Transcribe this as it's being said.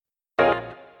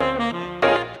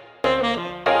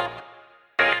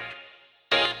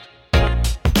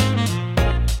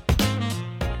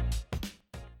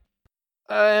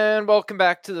And welcome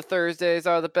back to the Thursdays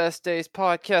Are the Best Days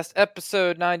podcast,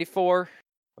 episode 94.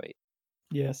 Wait,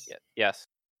 Yes. yes.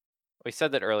 We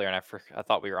said that earlier, and I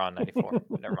thought we were on 94.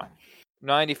 But never mind.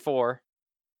 94.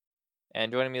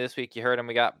 And joining me this week, you heard him,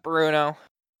 we got Bruno.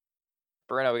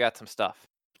 Bruno, we got some stuff.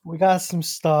 We got some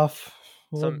stuff.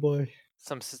 Oh Some- boy.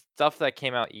 Some stuff that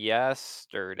came out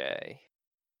yesterday,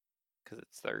 because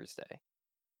it's Thursday.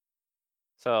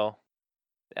 So,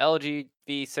 the LG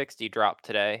V60 dropped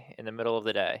today in the middle of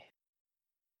the day.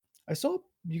 I saw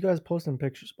you guys posting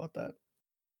pictures about that.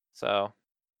 So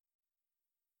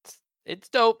it's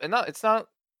dope, and it's not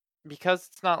because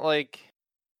it's not like.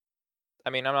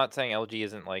 I mean, I'm not saying LG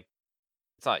isn't like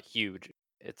it's not huge.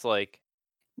 It's like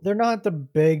They're not the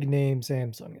big name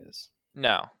Samsung is.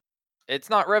 no, it's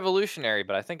not revolutionary,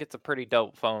 but I think it's a pretty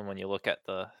dope phone when you look at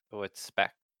its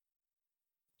spec.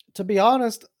 To be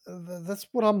honest, that's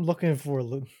what I'm looking for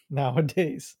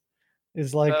nowadays.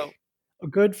 Is like So- a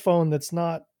good phone that's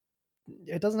not.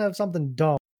 It doesn't have something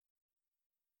dumb.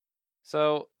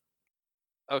 So,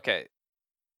 okay,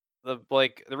 the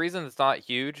reason it's not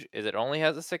huge is it only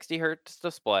has a 60 hertz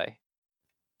display.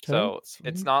 So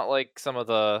it's not like some of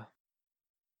the.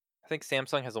 I think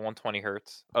Samsung has a 120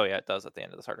 hertz. Oh yeah, it does at the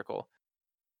end of this article.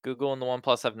 Google and the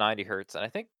OnePlus have 90 hertz, and I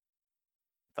think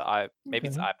maybe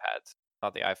it's Okay. iPads,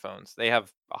 not the iPhones. They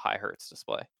have a high hertz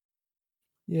display.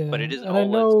 Yeah, But it is an and I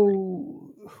OLED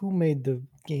know who made the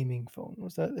gaming phone.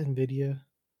 Was that Nvidia?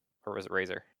 Or was it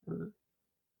Razer? Or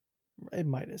it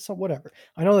might have. So whatever.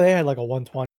 I know they had like a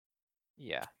 120.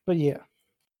 Yeah. But yeah.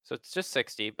 So it's just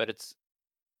 60, but it's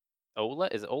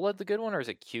OLED. Is OLED the good one, or is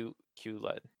it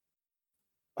QLED?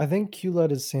 I think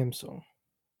QLED is Samsung.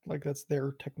 Like that's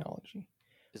their technology.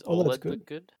 Is OLED's OLED the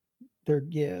good? They're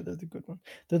the good one.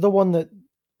 They're the one that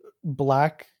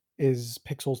black is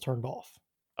pixels turned off.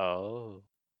 Oh.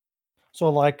 So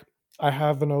like I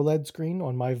have an OLED screen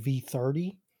on my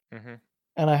V30 Mm-hmm.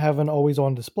 and I have an always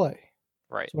on display.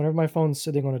 Right. So whenever my phone's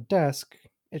sitting on a desk,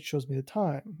 it shows me the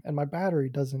time and my battery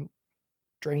doesn't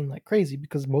drain like crazy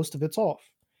because most of it's off.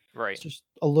 Right. It's just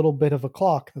a little bit of a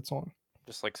clock that's on.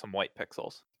 Just like some white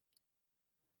pixels.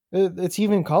 It's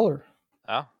even color.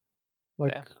 Oh.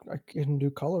 Like Damn. I can do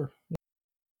color.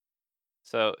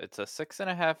 So it's a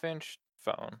 6.5-inch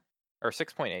phone, or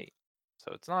 6.8.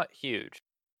 So it's not huge.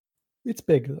 It's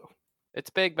big though. It's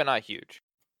big, but not huge.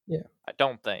 Yeah. I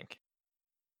don't think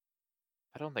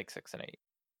 6 and 8.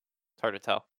 It's hard to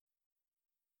tell.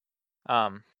 I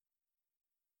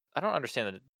don't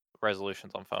understand the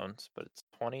resolutions on phones, but it's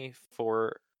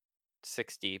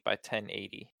 2460 by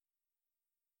 1080.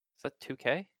 Is that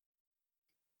 2K?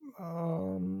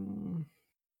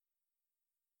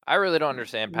 I really don't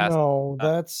understand past. No,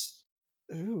 that's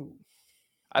ooh.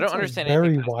 I don't that's a understand very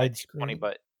anything past wide 1920, screen.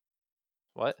 but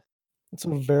what It's a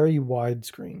very wide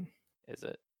screen. is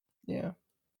it? Yeah.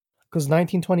 Because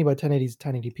 1920 by 1080 is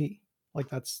 1080p. Like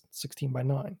that's 16 by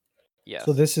 9. Yes.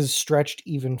 So this is stretched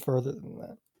even further than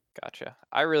that. Gotcha.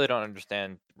 I really don't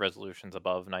understand resolutions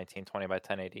above 1920 by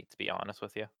 1080, to be honest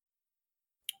with you.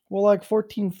 Well, like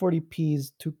 1440p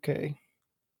is 2K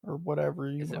or whatever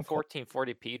you Is it want to call it.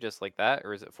 1440p just like that,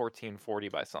 or is it 1440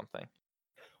 by something?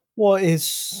 Well,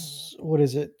 it's what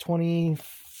is it?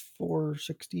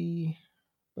 2460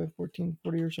 by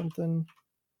 1440 or something.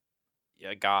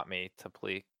 Yeah, got me to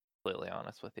be completely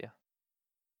honest with you.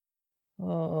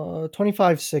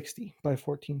 2560 by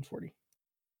 1440.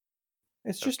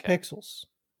 It's just Okay. pixels.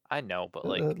 I know, but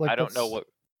like I don't know that's- what.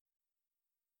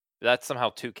 That's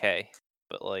somehow 2K,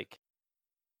 but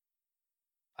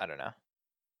I don't know.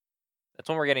 That's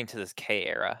when we're getting to this K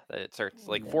era that it starts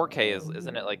like 4K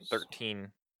isn't it like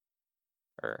 13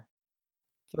 or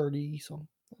 30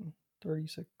 something,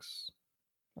 36.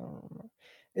 I don't remember.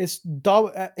 It's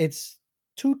double. It's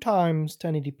 2 times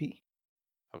 1080p.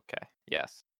 okay,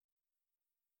 yes.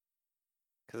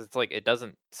 Because it's like it's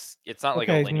not like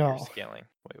a Okay, linear no. scaling.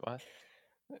 Wait, what?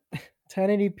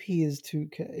 1080p is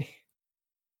 2K.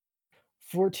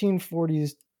 1440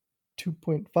 is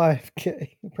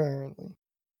 2.5K apparently.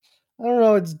 I don't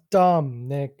know. It's dumb,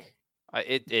 Nick.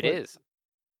 It But is.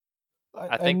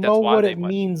 I think know that's why what they it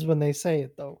went. means when they say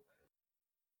it, though.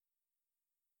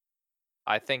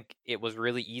 I think it was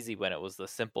really easy when it was the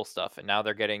simple stuff, and now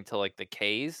they're getting to like the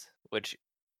Ks, which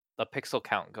the pixel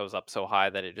count goes up so high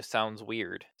that it just sounds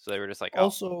weird. So they were just like, oh,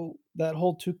 Also, that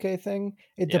whole 2K thing,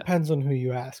 it Yeah. depends on who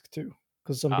you ask, too.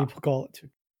 Because some Ah. people call it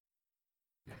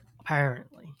 2K.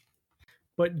 Apparently.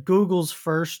 But Google's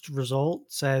first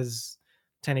result says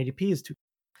 1080p is 2K.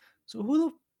 So who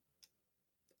the...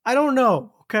 I don't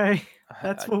know, okay?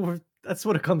 That's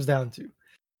what it comes down to.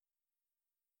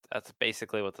 that's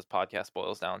basically what this podcast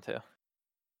boils down to.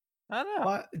 I don't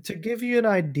know. To give you an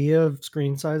idea of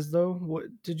screen size, though, what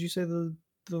did you say the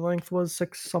length was?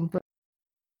 6 something?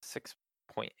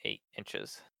 6.8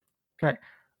 inches. Okay.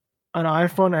 An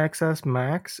iPhone XS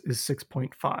Max is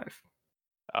 6.5.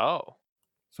 Oh,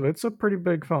 So it's a pretty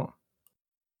big phone.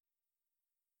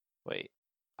 wait.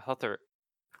 I thought they're.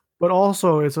 But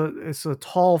also it's a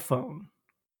tall phone.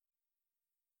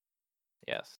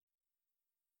 Yes.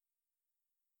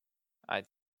 I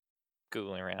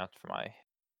Googling right now for my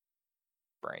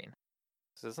brain.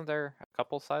 So isn't there a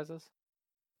couple sizes?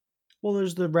 Well,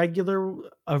 there's a regular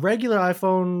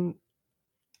iPhone.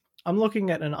 I'm looking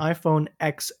at an iPhone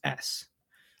XS.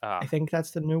 I Ah, think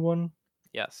that's the new one.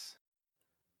 yes.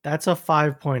 That's a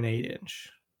 5.8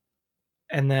 inch.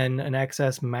 And then an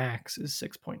XS Max is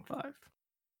 6.5.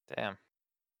 Damn.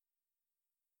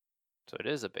 So it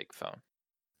is a big phone.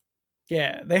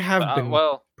 Yeah, they But have been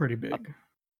well, pretty I, big.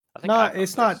 I think Not iPhones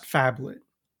it's are not phablet,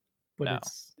 but no.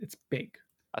 it's big.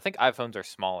 I think iPhones are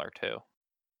smaller too.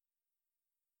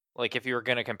 Like if you were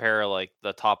gonna compare like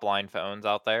the top line phones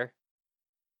out there,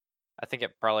 I think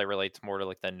it probably relates more to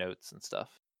like the notes and stuff.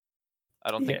 I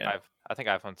don't think Yeah. I think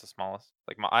iPhone's the smallest.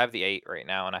 Like I have the 8 right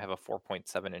now and I have a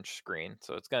 4.7-inch screen,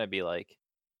 so it's gonna be like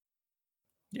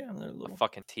Yeah, they're a little.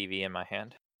 fucking TV in my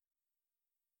hand.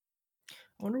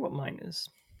 I wonder what mine is.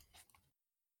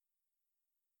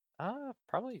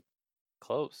 Probably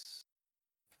close.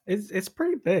 It's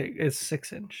pretty big. It's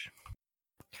 6 inch.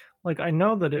 Like I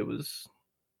know that it was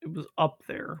up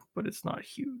there, but it's not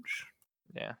huge.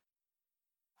 Yeah.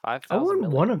 I 5,000 wouldn't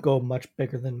want million. to go much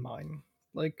bigger than mine.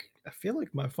 Like I feel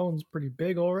like my phone's pretty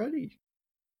big already.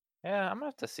 Yeah, I'm gonna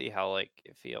have to see how like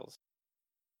it feels.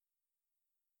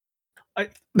 I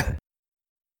I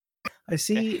Okay.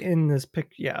 see in this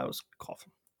pic. Yeah, I was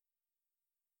coughing.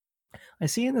 I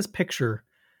see in this picture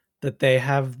that they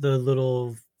have the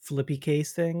little flippy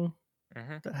case thing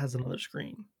Mhm. that has another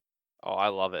screen. Oh, I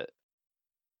love it.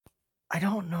 I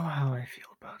don't know how I feel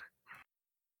about it.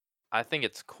 I think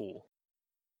it's cool.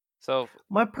 So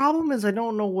My problem is I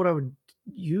don't know what I would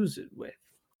use it with.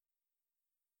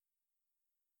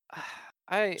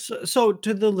 I So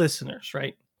to the listeners,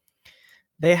 right?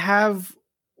 They have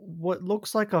what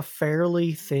looks like a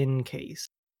fairly thin case,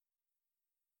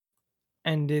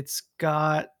 and it's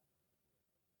got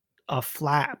a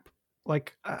flap.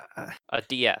 Like a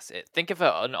DS. Think of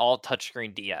an all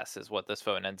touchscreen DS is what this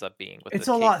phone ends up being with it's this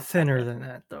a case lot thinner attachment. than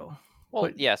that, though. Well,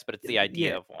 But yes, but it's the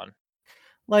idea yeah, of one.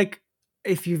 like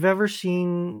if you've ever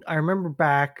seen, I remember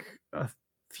back a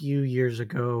few years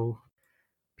ago,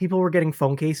 people were getting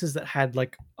phone cases that had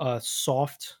like a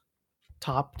soft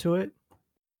top to it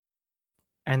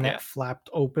and Yeah, that flapped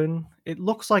open. It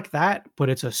looks like that, but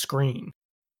it's a screen.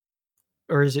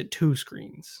 Or is it two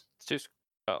screens? it's too.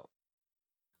 Oh,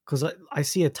 Because I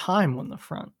see a time on the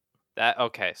front. that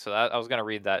okay. So that I was gonna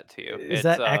read that to you. Is It's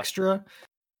that extra?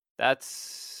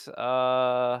 that's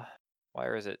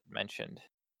where is it mentioned?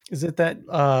 Is it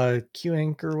that Q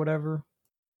ink or whatever?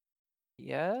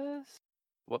 Yes.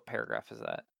 What paragraph is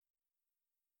that?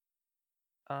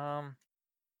 Um,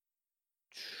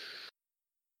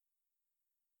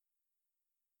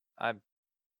 I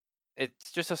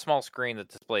it's just a small screen that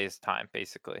displays time,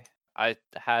 basically. I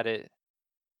had it.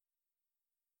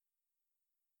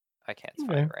 I can't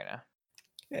find Okay. it right now.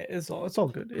 It's all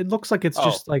good. It looks like it's Oh,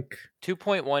 just like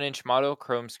 2.1-inch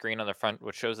monochrome screen on the front,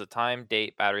 which shows the time,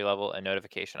 date, battery level, and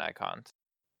notification icons.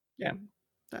 yeah,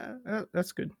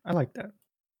 that's good. I like that.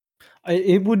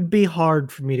 It would be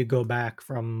hard for me to go back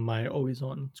from my always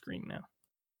on screen now.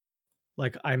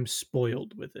 Like I'm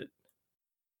spoiled with it.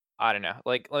 I don't know.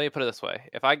 Like, let me put it this way: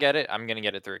 if I get it, I'm gonna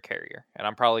get it through a carrier, and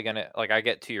I'm probably gonna like I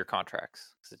get 2-year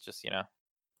contracts because it's just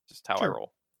just how I Sure.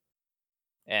 roll.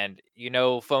 And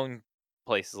phone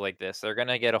places like this, they're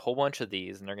gonna get a whole bunch of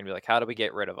these, and they're gonna be like, "How do we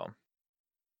get rid of them?"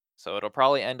 So it'll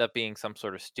probably end up being some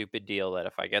sort of stupid deal that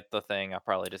if I get the thing, I'll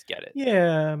probably just get it.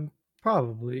 Yeah,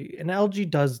 probably. And LG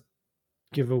does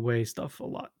give away stuff a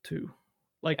lot too.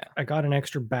 Like Yeah, I got an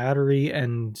extra battery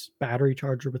and battery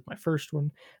charger with my first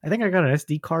one. I think I got an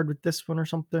SD card with this one or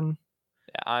something.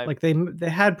 yeah. I'm Like they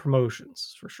had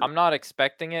promotions for sure. I'm not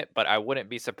expecting it, but I wouldn't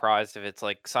be surprised if it's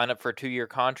like sign up for a 2-year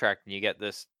contract and you get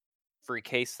this free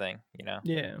case thing.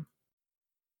 Yeah.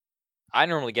 I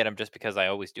normally get them just because I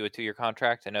always do a 2-year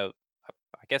contract. I know,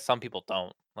 I guess some people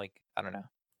don't. Like, I don't know.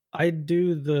 I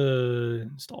do the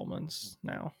installments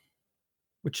now,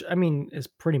 which I mean is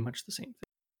pretty much the same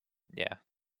thing. Yeah.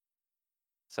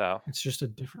 So, It's just a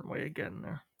different way of getting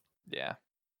there. yeah.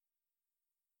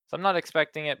 So I'm not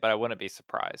expecting it, but I wouldn't be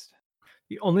surprised.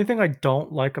 The only thing I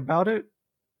don't like about it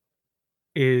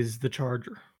is the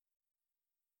charger.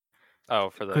 Oh,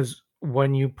 for the Because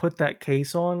when you put that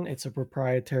case on, it's a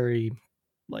proprietary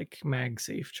like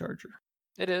MagSafe charger,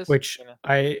 It is. which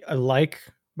I like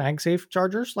MagSafe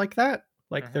chargers like that.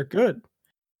 Like Mhm. they're good.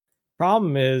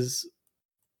 Problem is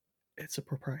it's a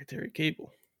proprietary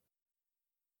cable.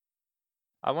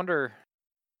 I wonder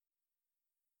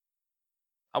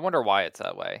why it's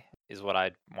that way, is what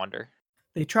I wonder.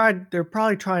 They're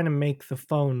probably trying to make the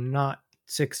phone not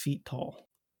 6 feet tall.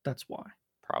 That's why.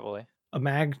 Probably. A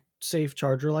MagSafe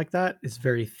charger like that is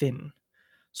very thin.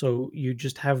 So you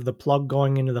just have the plug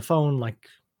going into the phone like,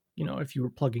 if you were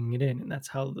plugging it in, and that's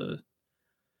how the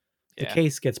Yeah.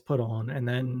 case gets put on, and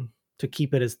then to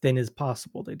keep it as thin as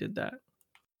possible, they did that.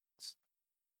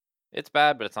 It's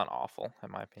bad, but it's not awful, in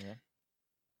my opinion.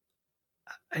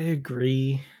 I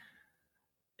agree.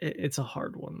 It's a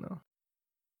hard one though.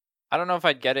 I don't know if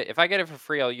I'd get it. If I get it for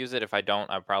free, I'll use it. If I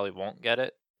don't, I probably won't get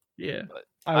it. Yeah, But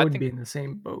I I would think be in the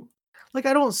same boat. Like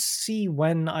I don't see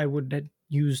when I would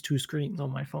use two screens on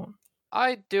my phone.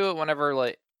 I do it whenever,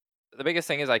 like, the biggest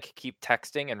thing is I could keep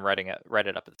texting and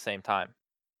Reddit up at the same time.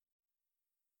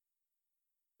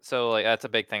 So, like, that's a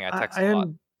big thing. I I text I, a lot.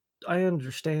 un- I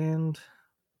understand,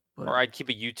 but Or I'd keep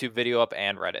a YouTube video up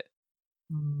and Reddit.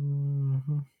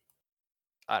 mhm.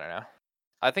 I don't know.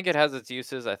 I think it has its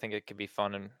uses. I think it could be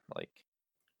fun and, like,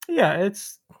 Yeah,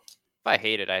 it's if I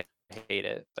hate it, I hate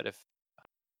it. But if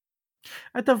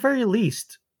at the very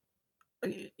least,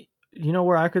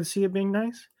 where I could see it being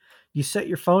nice? You set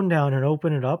your phone down and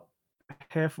open it up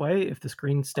halfway if the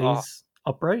screen oh, stays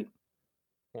upright.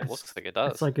 well, it It's looks like it it's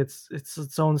does. like it's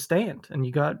its own stand and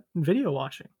you got video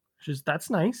watching. That's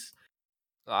nice.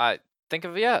 I think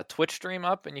of, yeah, Twitch stream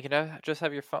up and you can just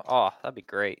have your phone. Oh, that'd be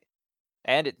great.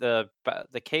 And the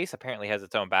case apparently has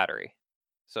its own battery,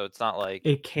 so it's not like,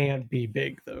 It can't be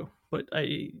big though, but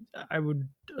I would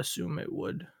assume it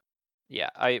would.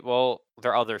 yeah. Well,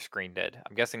 their other screen did.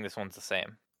 I'm guessing this one's the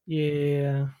same.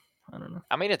 Yeah, I don't know.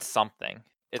 I mean, it's something.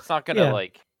 It's not gonna Yeah,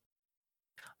 like,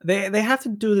 they have to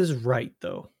do this right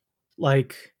though.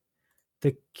 Like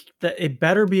the it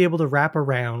better be able to wrap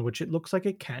around, which it looks like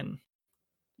it can.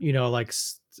 Like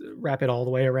wrap it all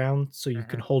the way around so you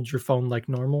can mhm. hold your phone like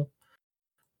normal.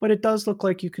 But it does look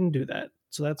like you can do that,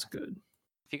 so that's good.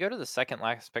 If you go to the second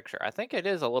last picture, I think it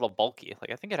is a little bulky. Like,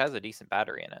 I think it has a decent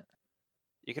battery in it.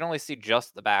 You can only see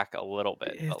just the back a little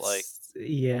bit, but like,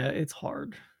 Yeah, it's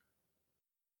hard.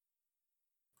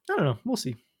 I don't know. We'll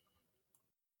see.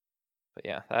 but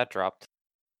yeah, that dropped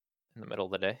in the middle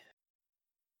of the day.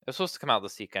 It was supposed to come out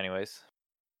this week anyways,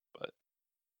 but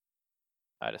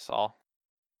I just saw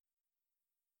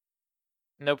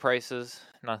no prices,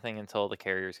 nothing until the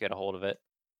carriers get a hold of it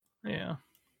Yeah.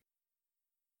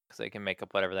 because they can make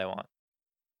up whatever they want.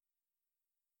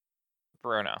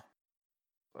 Bruno.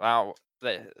 Wow,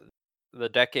 the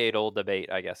decade-old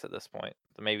debate, I guess, at this point.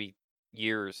 The maybe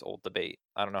years-old debate.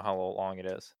 I don't know how long it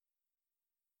is.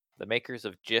 The makers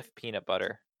of Jif peanut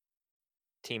butter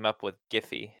team up with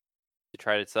Giphy to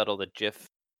try to settle the Jif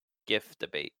GIF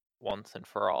debate once and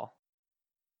for all.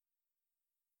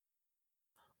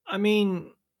 I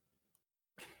mean,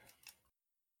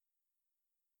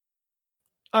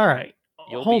 all right.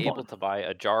 You'll be Hold able on. to buy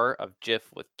a jar of Jif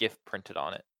with GIF printed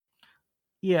on it.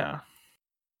 Yeah.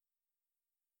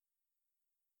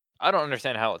 I don't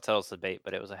understand how it settles the debate,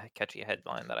 but it was a catchy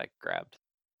headline that I grabbed.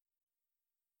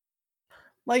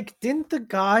 Like, didn't the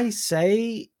guy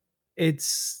say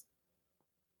it's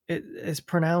it is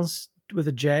pronounced with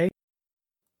a J?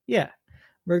 Yeah.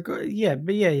 Yeah,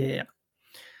 but yeah.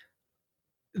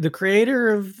 The creator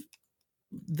of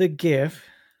the GIF,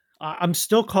 I'm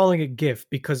still calling it GIF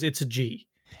because it's a G.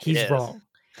 It He's is. wrong.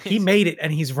 He made it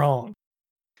and he's wrong.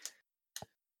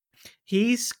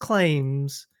 He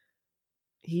claims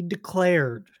he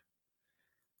declared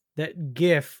that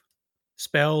GIF,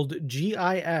 spelled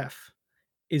GIF,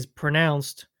 is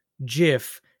pronounced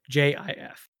GIF,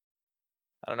 JIF.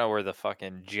 I don't know where the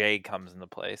fucking J comes into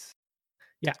place.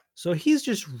 Yeah, so he's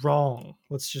just wrong.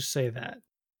 Let's just say that.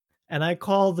 And I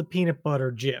call the peanut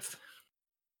butter Jif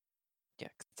Yeah,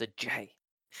 'cause it's a J.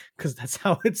 because that's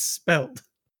how it's spelled.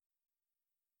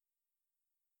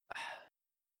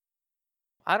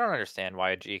 I don't understand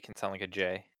why a G can sound like a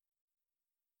J.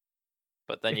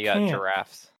 But then It you got can't.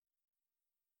 giraffes.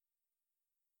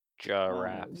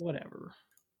 Giraffes. Whatever.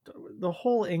 The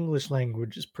whole English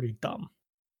language is pretty dumb.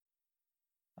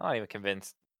 I'm not even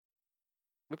convinced.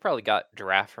 We probably got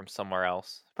giraffe from somewhere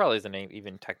else. Probably isn't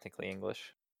even technically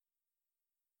English.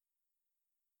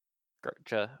 Is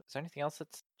there anything else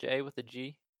that's J with a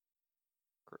G?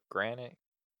 Granite,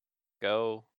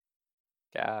 go,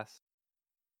 gas,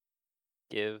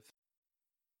 give.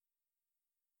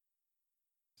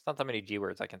 There's not that many G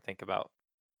words I can think about.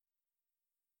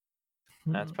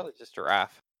 That's probably just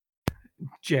giraffe.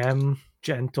 Gem,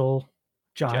 gentle,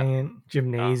 giant, Oh,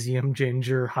 gymnasium,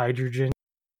 ginger, hydrogen.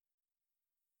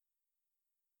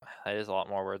 that is a lot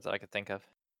more words that I could think of.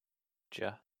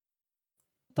 Ja.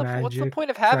 What's the Magic, point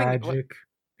of having what? tragic,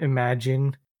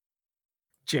 imagine,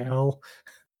 gel,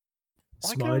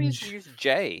 Why couldn't we just smudge. use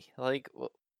J? Like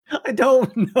I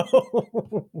don't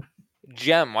know.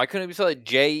 gem. Why couldn't we spell it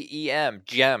Jem?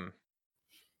 Gem.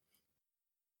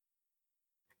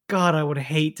 God, I would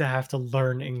hate to have to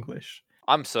learn English.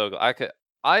 I'm so I could.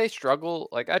 I struggle.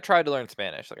 Like I tried to learn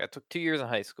Spanish. Like I took 2 years in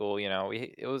high school.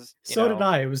 It was So did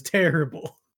I. It was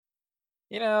terrible.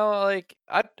 like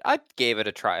I gave it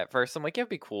a try at first. I'm like, it'd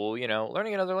be cool.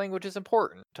 Learning another language is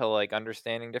important to like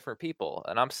understanding different people.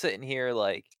 And I'm sitting here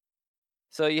like,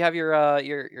 so you have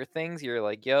your things. You're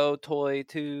like, yo, toy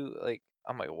two. Like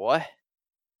I'm like, what?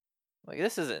 Like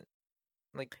this isn't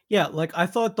like Yeah, like I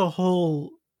thought the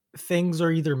whole things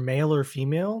are either male or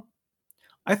female.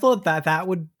 I thought that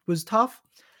would was tough.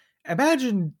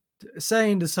 Imagine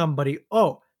saying to somebody,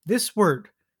 "Oh, this word,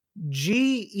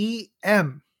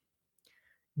 GEM,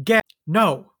 get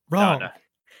no, no. wrong,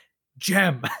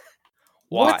 gem."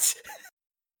 Why? What?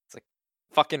 It's like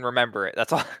fucking remember it.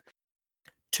 That's all.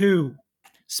 Two,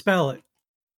 spell it.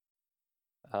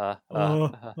 Uh, uh, Uh,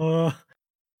 uh, uh.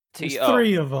 There's T-O.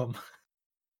 three of them.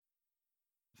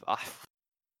 Ah,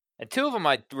 and two of them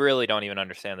I really don't even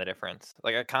understand the difference.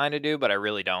 Like I kind of do, but I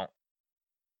really don't.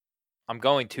 I'm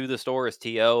going to the store as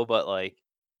TO, but like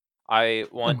I I'm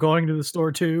want. going to the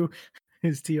store too.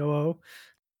 Is TOO.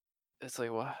 It's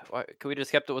like what? Why could we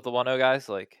just kept it with the 1-0 guys?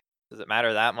 Like, does it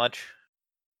matter that much?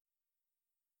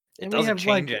 It And we doesn't have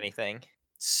change like anything.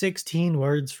 16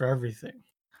 words for everything.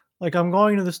 Like I'm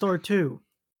going to the store too.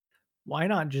 Why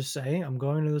not just say I'm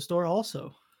going to the store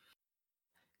also?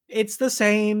 It's the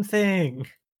same thing.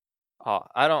 Oh,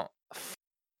 I don't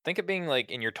think of being like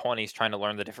in your 20s trying to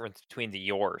learn the difference between the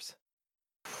yours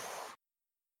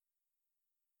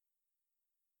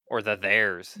or the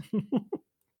theirs.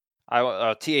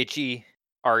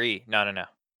 THERE. No.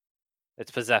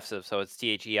 It's possessive, so it's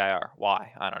THEIR.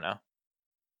 Why? I don't know.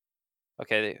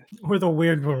 Okay, Or the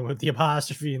weird one with the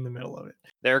apostrophe in the middle of it.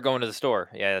 they're going to the store.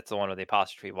 Yeah, that's the one with the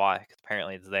apostrophe. Why? Because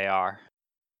apparently it's they are.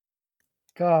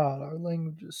 God, our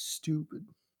language is stupid.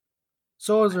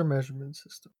 So is our measurement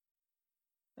system.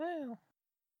 Well,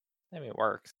 I mean, it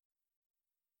works.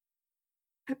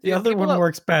 The Dude, other people one that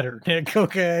works better, Nick,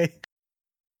 okay?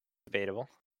 debatable.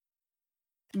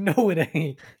 No, it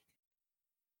ain't.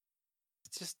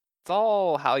 It's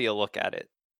all how you look at it.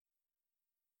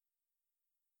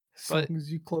 As long But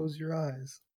as you close your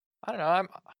eyes. I don't know.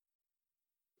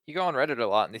 You go on Reddit a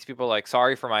lot, and these people are like,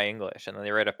 "Sorry for my English," and then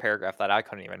they write a paragraph that I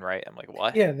couldn't even write. I'm like,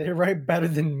 "What?" Yeah, they write better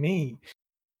than me.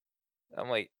 I'm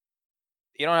like,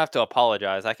 "You don't have to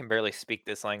apologize. I can barely speak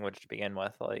this language to begin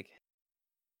with." Like,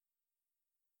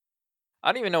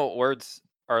 I don't even know what words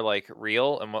are like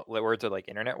real and what words are like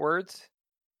internet words.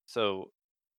 So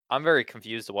I'm very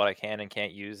confused to what I can and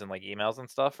can't use in like emails and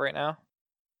stuff right now.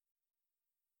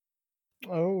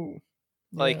 Oh,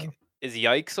 yeah. Like, is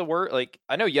yikes a word? Like,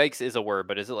 I know yikes is a word,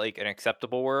 but is it like an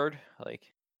acceptable word? Like,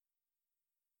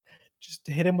 Just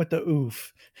hit him with the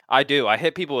oof. I do. I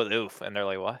hit people with oof, and they're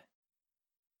like, "What?"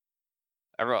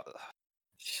 Everyone,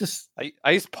 Just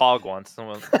I used pog once.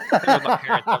 Someone, I think it was my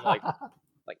parents. I'm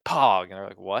like pog, and they're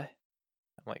like, "What?"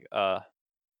 I'm like,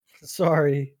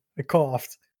 sorry, I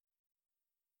coughed.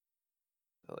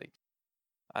 like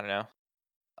I don't know.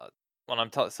 Uh, when I'm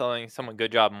telling someone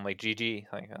good job, I'm like GG.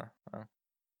 Like,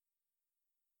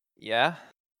 yeah,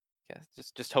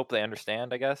 just hope they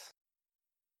understand. I guess.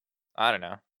 I don't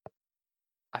know.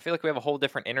 I feel like we have a whole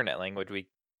different internet language we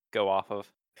go off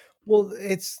of. Well,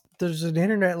 there's an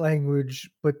internet language,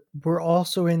 but we're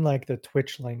also in like the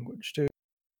Twitch language too,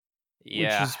 which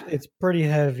Yeah. is it's pretty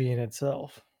heavy in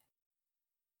itself.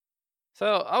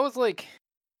 So I was like,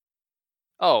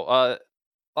 oh,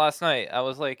 last night I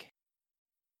was like,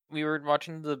 we were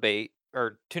watching the debate,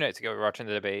 or 2 nights ago we were watching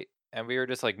the debate, and we were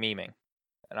just like memeing.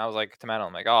 And I was like to Madeline,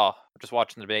 I'm like, oh, we're just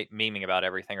watching the debate, memeing about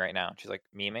everything right now. And she's like,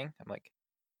 memeing? I'm like,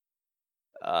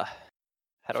 uh,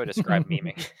 how do I describe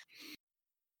memeing?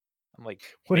 I'm like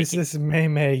What is making. this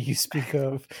meme you speak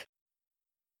of?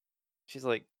 She's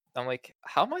like, I'm like,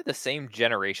 how am I the same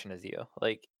generation as you?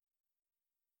 Like,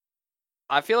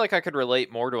 I feel like I could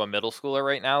relate more to a middle schooler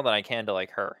right now than I can to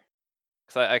like her.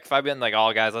 Cause if I've been like,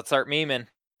 oh guys, let's start memeing,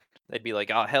 they'd be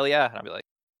like, oh hell yeah, and I'd be like,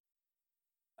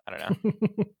 I don't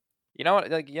know. You know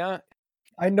what? Like, yeah,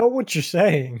 I know what you're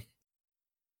saying.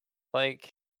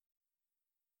 like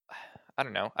I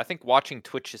don't know. I think watching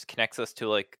Twitch just connects us to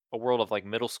like a world of like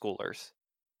middle schoolers.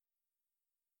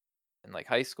 and like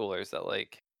high schoolers that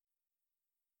like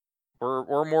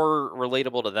we're more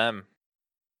relatable to them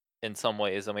in some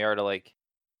ways than we are to like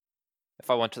if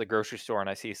I went to the grocery store and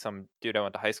I see some dude I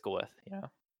went to high school with, you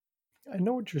know. I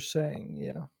know what you're saying.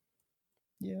 Yeah.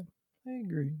 Yeah. I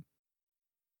agree.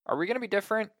 Are we gonna be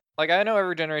different? Like I know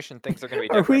every generation thinks they're gonna be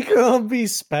Are we different, but gonna be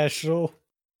special?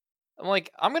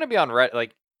 I'm gonna be on Reddit.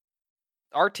 Like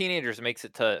our teenagers makes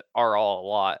it to our all a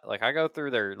lot. Like I go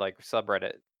through their like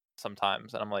subreddit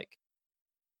sometimes, and I'm like,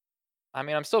 I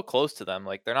mean, I'm still close to them.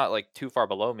 Like they're not like too far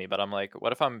below me, but I'm like,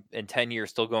 what if I'm in 10 years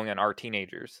still going on our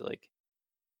teenagers? Like,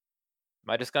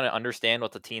 am I just gonna understand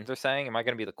what the teens are saying? Am I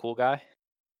gonna be the cool guy?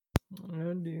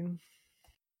 I do.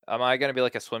 Am I gonna be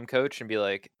like a swim coach and be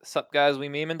like, "Sup guys, we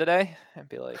memeing today?" And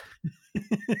be like,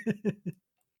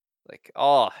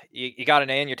 "Oh, you got an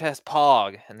A in your test,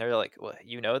 Pog," and they're like, "What?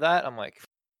 You know that?" I'm like,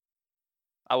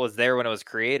 "I was there when it was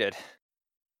created."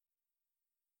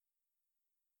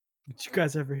 Did you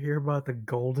guys ever hear about the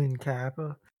Golden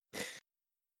Kappa?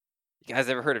 You guys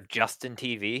ever heard of Justin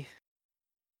TV?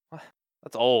 What?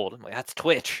 That's old. I'm like, that's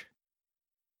Twitch.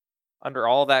 Under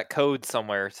all that code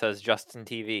somewhere it says Justin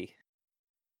TV.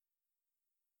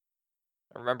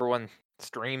 I remember when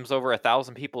streams over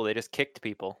 1,000 people, they just kicked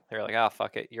people. They were like, "Ah,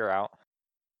 fuck it, you're out."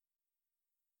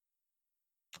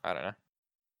 I don't know.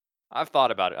 I've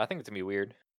thought about it. I think it's gonna be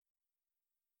weird.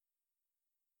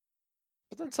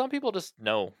 But then some people just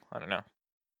know. I don't know.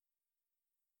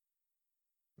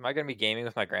 Am I gonna be gaming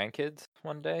with my grandkids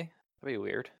one day? That'd be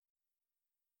weird.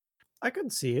 I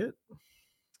could see it.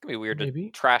 It's gonna be weird to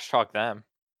Maybe. trash talk them.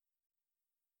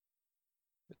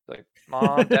 It's like,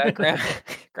 Mom, Dad,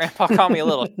 Grandpa called me a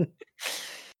little.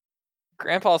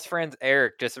 Grandpa's friends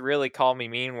Eric just really called me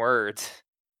mean words.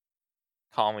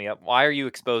 Call me up. Why are you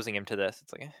exposing him to this?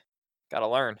 It's like, gotta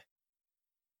learn.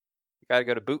 You gotta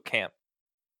go to boot camp.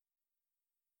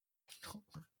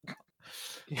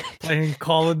 Playing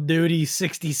Call of Duty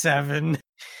 67.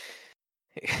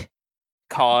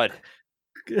 COD.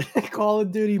 Call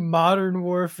of Duty Modern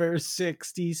Warfare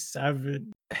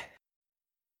 67.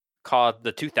 COD,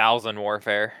 the 2000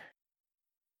 Warfare.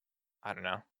 I don't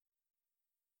know.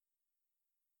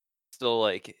 Still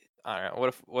like, I don't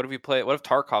know. What if we play? What if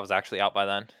Tarkov's actually out by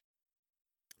then?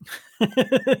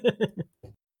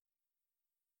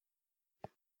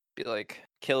 Be like,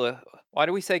 Killa. Why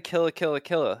do we say Killa?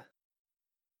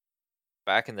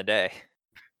 Back in the day.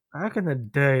 Back in the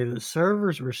day, the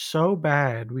servers were so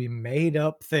bad, we made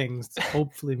up things to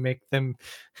hopefully make them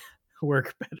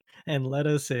work better and let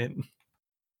us in.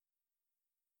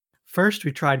 First,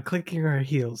 we tried clicking our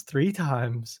heels 3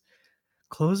 times,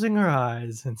 closing our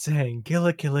eyes, and saying,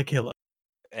 "Killa, killa, killa."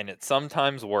 And it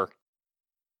sometimes worked.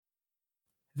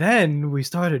 Then we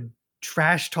started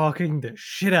trash talking the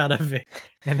shit out of it,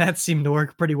 and that seemed to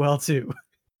work pretty well too.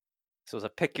 So it was a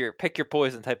pick your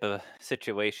poison type of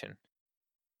situation.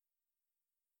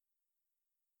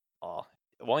 Oh,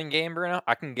 one game, Bruno,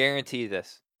 I can guarantee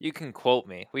this. You can quote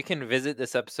me. We can visit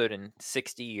this episode in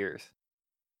 60 years.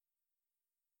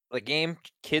 The game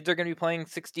kids are going to be playing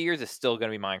 60 years is still going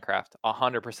to be Minecraft.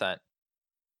 100%.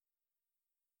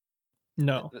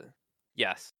 No.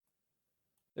 Yes.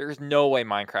 There's no way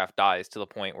Minecraft dies to the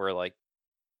point where like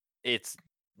it's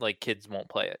like kids won't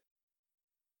play it.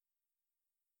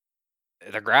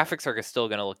 The graphics are still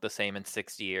going to look the same in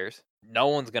 60 years. No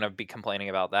one's going to be complaining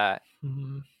about that.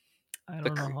 I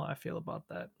don't know how I feel about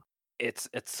that. It's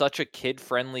such a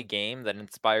kid-friendly game that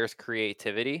inspires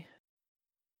creativity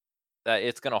that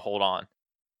it's going to hold on.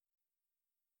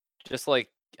 Just like,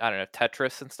 I don't know,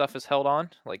 Tetris and stuff is held on.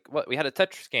 Like what we had a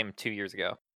Tetris game 2 years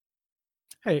ago.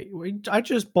 Hey, I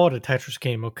just bought a Tetris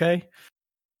game, okay?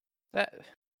 That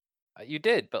you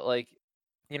did, but like,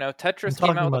 you know, I'm Tetris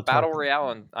came talking out with a about battle Tarkov. royale,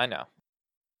 and I know.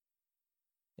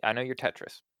 Yeah, I know you're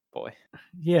Tetris boy.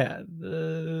 Yeah,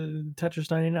 the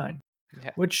Tetris 99,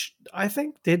 Yeah, which I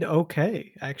think did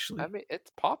okay, actually. I mean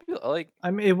it's popular. Like, I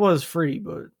mean, it was free,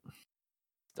 but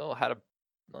still had a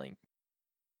like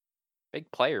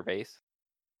big player base.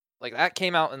 Like that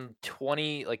came out in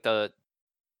the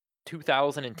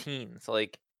 2000 and teens.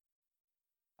 Like,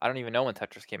 I don't even know when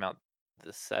Tetris came out.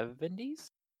 The 70s,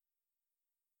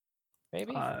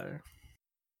 maybe. I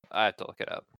have to look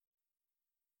it up.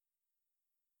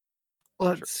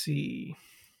 let's see.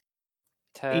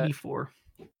 84.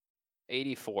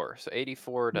 84. So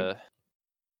 84 Yep. to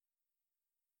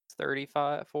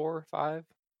 35, 4, 5,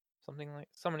 something like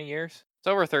so many years. It's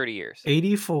over 30 years.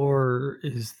 84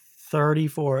 is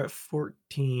 34 at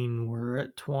 14. We're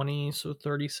at 20, so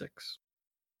 36.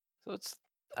 So it's,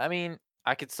 I mean,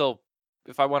 I could still,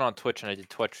 if I went on Twitch and I did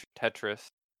Twitch Tetris,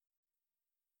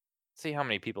 see how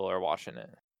many people are watching it.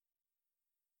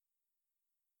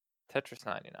 Tetris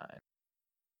 99.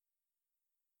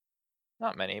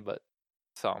 Not many, but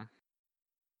some.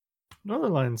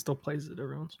 Northernlion still plays it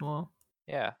every once in a while.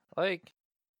 Yeah, like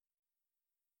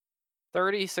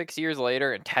 36 years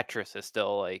later, and Tetris is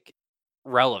still like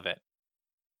relevant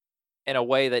in a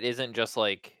way that isn't just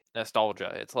like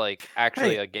nostalgia. It's like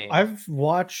actually Hey, a game. I've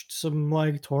watched some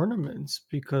like tournaments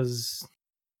because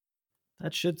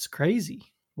that shit's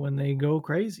crazy when they go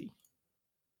crazy.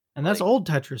 And that's Like, old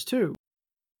Tetris too.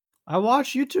 I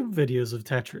watch YouTube videos of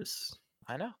Tetris.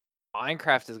 I know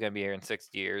Minecraft is gonna be here in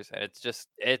 60 years, and it's just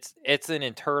it's an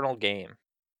internal game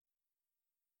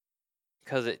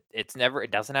because it's never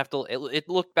it doesn't have to it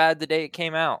looked bad the day it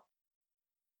came out.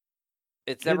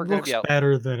 It's It never gonna be looks out.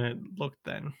 better than it looked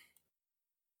then.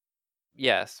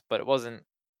 Yes, but it wasn't.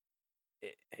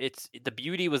 It's the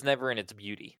beauty was never in its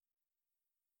beauty.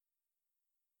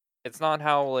 It's not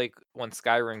how like when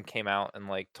Skyrim came out in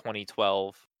like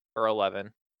 2012 or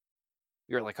 11,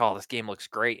 you're like, "Oh, this game looks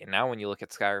great," and now when you look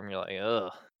at Skyrim, you're like,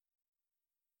 "Ugh."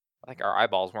 Like our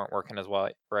eyeballs weren't working as well,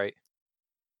 right?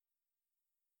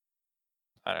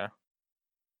 I don't know.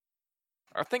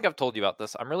 I think I've told you about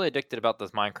this. I'm really addicted about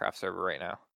this Minecraft server right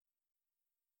now.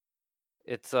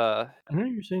 It's I know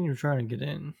you're saying you're trying to get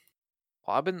in.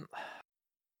 well, I've been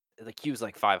the queue's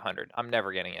like 500. I'm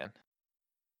never getting in.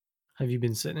 Have you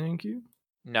been sitting in queue?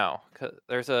 No, 'cause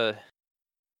there's a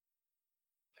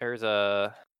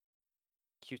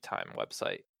queue time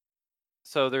website.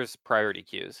 So there's priority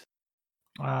queues.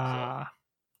 So Ah,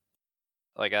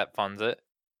 like that funds it.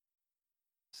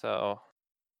 So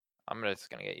I'm just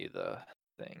gonna get you the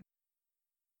thing.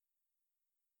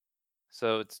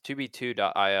 So it's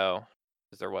 2b2.io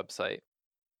is their website.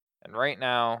 And right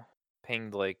now,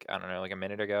 pinged like, I don't know, like a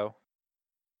minute ago,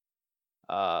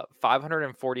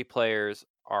 540 players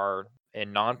are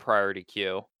in non-priority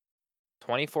queue,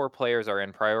 24 players are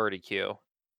in priority queue,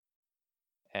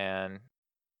 and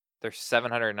there's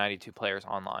 792 players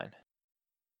online.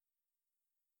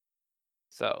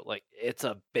 So like it's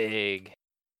a big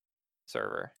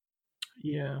server.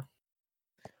 yeah.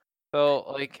 So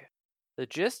like the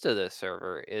gist of this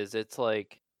server is it's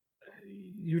like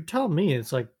You're telling me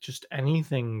it's like just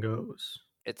anything goes.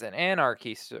 it's an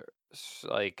anarchy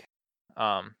like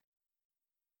um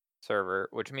server,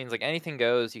 which means like anything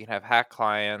goes. You can have hack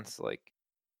clients, like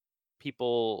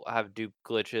people have dupe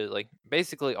glitches, like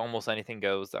basically almost anything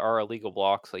goes. There are illegal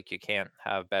blocks, like you can't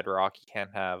have bedrock, you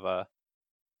can't have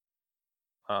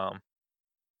um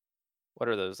what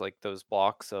are those, like those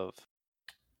blocks of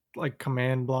Like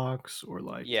command blocks or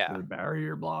like yeah, the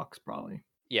barrier blocks, probably.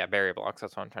 yeah, barrier blocks,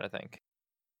 that's what I'm trying to think.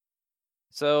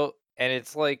 So and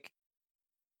it's like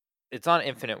it's not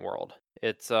infinite world.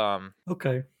 It's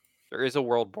Okay. there is a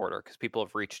world border because people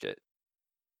have reached it.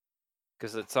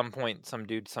 Because at some point some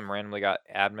dude some randomly got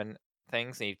admin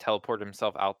things and he teleported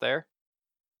himself out there.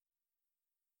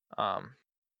 Um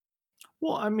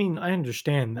Well, I mean, I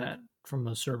understand that from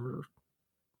a server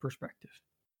perspective.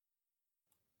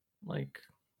 Like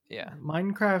yeah.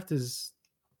 Minecraft is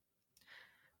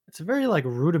it's a very like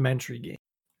rudimentary game.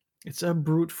 It's a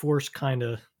brute force kind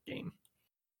of game.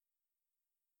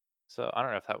 So I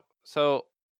don't know if that so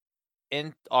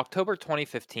in October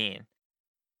 2015,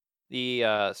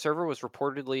 the server was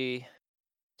reportedly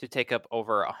to take up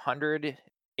over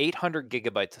 800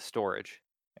 gigabytes of storage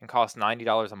and cost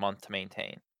 $90 a month to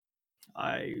maintain.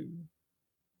 I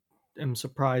am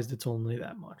surprised it's only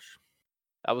that much.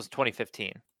 That was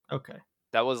 2015. Okay.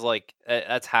 That was like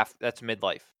that's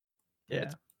midlife.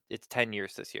 Yeah. It's 10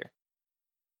 years this year.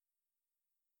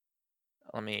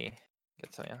 Let me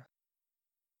get some. Yeah.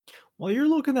 While you're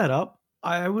looking that up,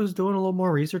 I was doing a little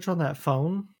more research on that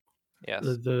phone, Yes.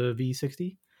 the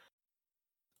V60.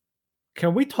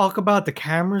 Can we talk about the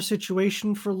camera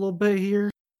situation for a little bit here?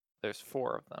 There's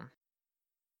 4 of them.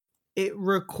 It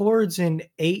records in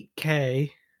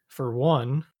 8K for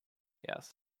one,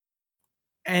 Yes.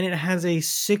 and it has a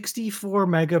 64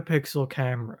 megapixel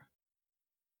camera.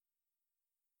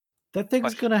 That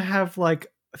thing's Question. gonna have like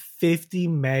 50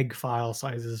 meg file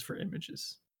sizes for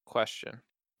images. Question.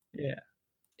 Yeah.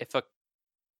 If a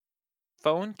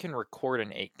phone can record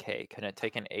an 8K, can it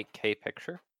take an 8K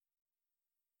picture?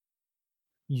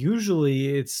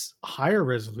 Usually it's higher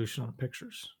resolution on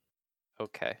pictures.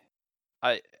 Okay.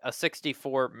 A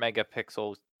 64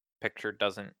 megapixel picture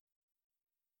doesn't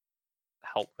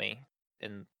help me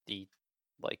in the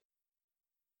like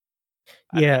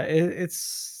I don't Yeah, know.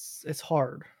 it's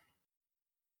hard.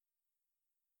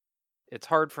 It's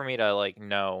hard for me to like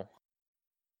know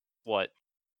what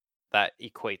that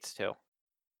equates to.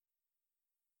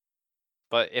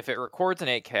 But if it records in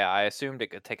 8K, I assumed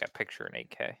it could take a picture in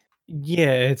 8K.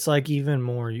 Yeah, it's like even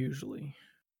more usually.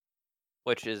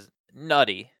 which is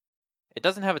nutty. It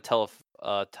doesn't have a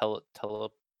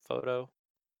telephoto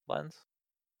lens.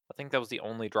 I think that was the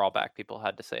only drawback people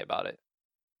had to say about it.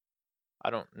 I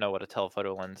don't know what a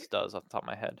telephoto lens does off the top of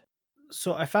my head.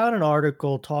 So I found an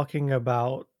article talking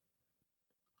about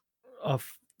of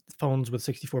phones with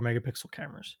 64 megapixel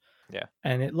cameras. Yeah.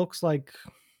 And it looks like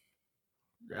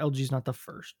LG's not the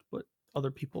first, but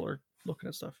other people are looking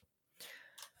at stuff.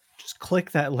 Just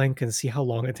click that link and see how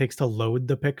long it takes to load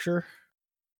the picture.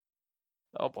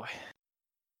 Oh boy.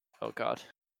 Oh god.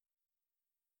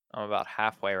 I'm about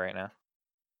halfway right now.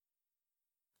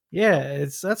 Yeah,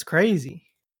 that's crazy.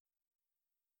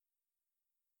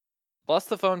 Plus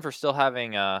the phone for still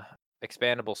having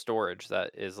expandable storage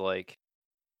that is like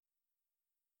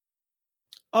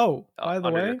Oh, by the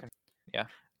under your way, yeah.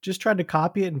 just tried to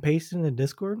copy it and paste it in the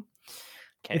Discord.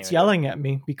 Can't It's even do it. yelling at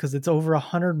me because it's over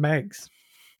 100 megs.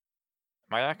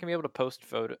 Am I not gonna be able to post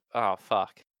photo? Oh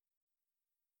fuck.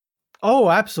 Oh,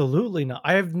 absolutely not.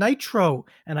 I have Nitro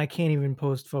and I can't even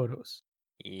post photos.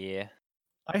 Yeah.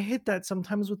 I hit that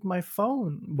sometimes with my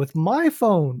phone, with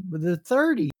the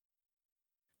 30.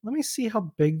 Let me see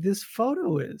how big this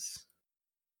photo is.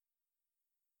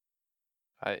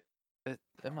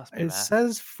 It must be It massive.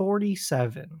 says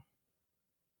 47,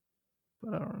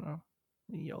 but I don't know.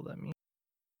 He yelled at me.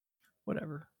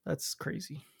 Whatever. That's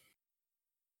crazy.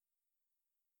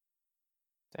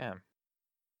 Damn.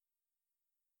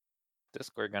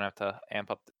 Discord gonna have to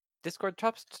amp up. Discord,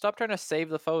 stop trying to save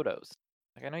the photos.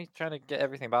 Like I know you're trying to get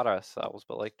everything about ourselves,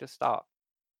 but like just stop.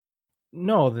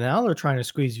 No, now they're trying to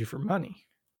squeeze you for money.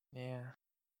 Yeah.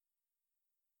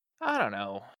 I don't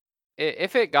know.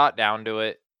 If it got down to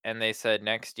it and they said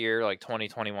next year, like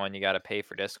 2021, you got to pay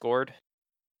for Discord,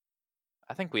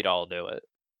 I think we'd all do it.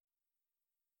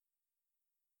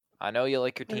 I know you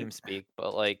like your But, team speak,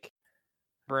 but like,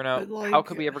 Bruno, but how like,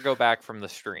 could we ever go back from the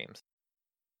streams?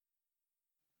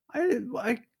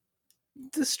 I,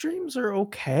 the streams are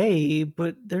okay,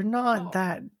 but they're not Oh,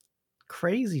 that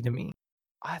crazy to me.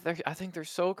 I think they're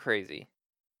so crazy.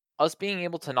 Us being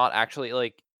able to not actually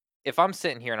like, if I'm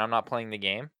sitting here and I'm not playing the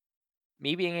game,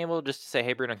 me being able just to say,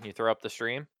 "Hey, Bruno, can you throw up the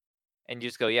stream?" and you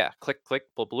just go, "Yeah," click, click,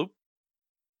 bloop, bloop,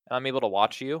 and I'm able to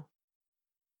watch you.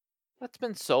 That's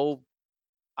been so.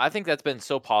 I think that's been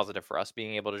so positive for us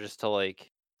being able to just to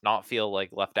like not feel like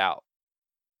left out.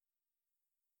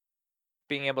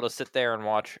 Being able to sit there and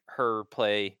watch her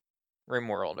play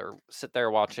RimWorld or sit there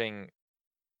watching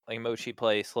like Mochi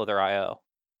play Slither.io.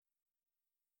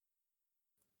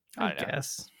 I I don't know.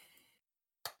 guess.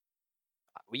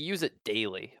 We use it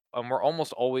daily, and we're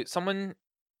almost always someone.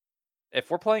 If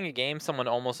we're playing a game, someone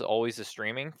almost always is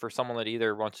streaming for someone that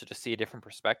either wants to just see a different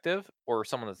perspective or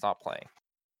someone that's not playing.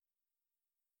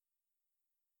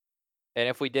 And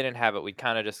if we didn't have it, we'd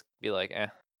kind of just be like, eh,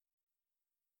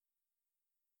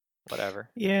 whatever.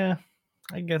 Yeah,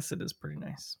 I guess it is pretty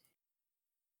nice.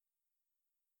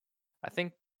 I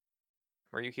think.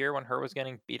 Were you here when her was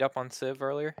getting beat up on Civ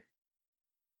earlier?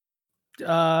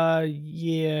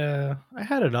 Yeah, I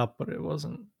had it up, but I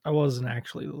wasn't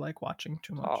actually like watching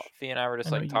too Oh, much. Fee and I were I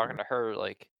just know like you talking were. to her,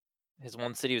 like his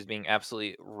one city was being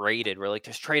absolutely raided. We're like,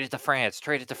 just trade it to France,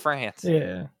 trade it to France.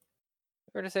 Yeah.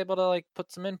 We're just able to like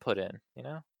put some input in, you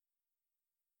know?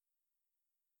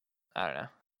 I don't know.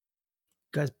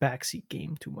 Guys backseat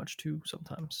game too much too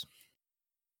sometimes.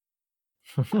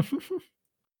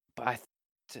 But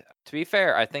to be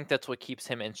fair, I think that's what keeps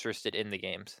him interested in the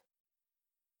games.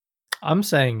 I'm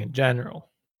saying in general.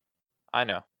 I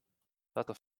know. That's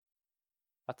the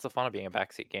that's the fun of being a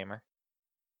backseat gamer.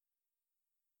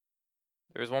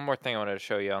 There was one more thing I wanted to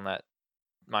show you on that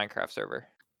Minecraft server.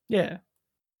 Yeah.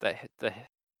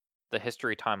 The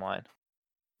history timeline.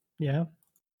 Yeah.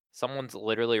 Someone's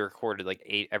literally recorded like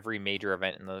every major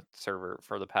event in the server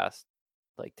for the past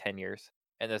like 10 years.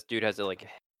 And this dude has a like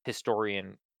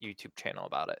historian YouTube channel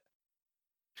about it.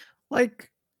 Like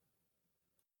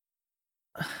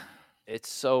It's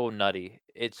so nutty.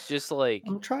 It's just like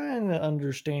I'm trying to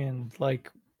understand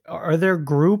like are there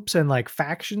groups and like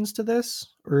factions to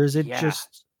this or is it yeah.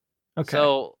 just okay.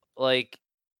 So like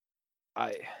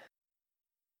I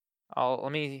I'll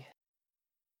let me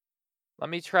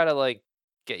try to like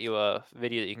get you a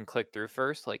video that you can click through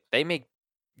first. Like they make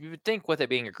you would think with it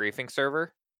being a griefing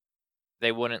server,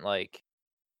 they wouldn't like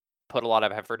put a lot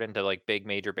of effort into like big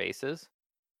major bases.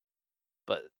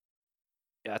 But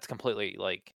yeah, it's completely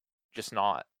like just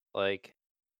not like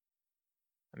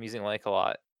I'm using like a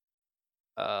lot.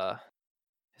 Uh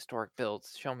historic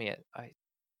builds. Show me it. I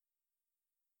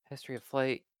history of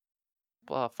flight.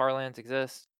 Blah Farlands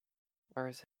exist. Where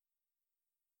is it?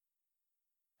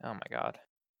 Oh my god.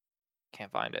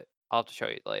 Can't find it. I'll have to show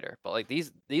you later. But like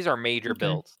these are major Okay.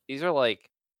 builds. These are like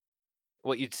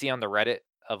what you'd see on the Reddit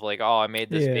of like, oh, I made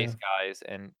this base, Yeah. guys,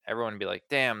 and everyone would be like,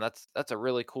 damn, that's a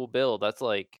really cool build. That's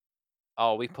like,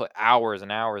 oh, we put hours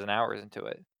and hours and hours into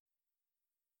it.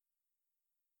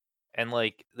 And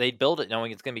like they'd build it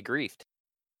knowing it's gonna be griefed.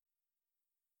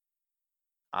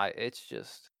 It's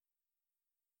just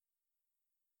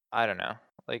I don't know.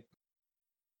 Like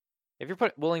if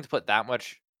you're willing to put that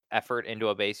much effort into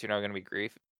a base, you're not gonna be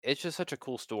grief. It's just such a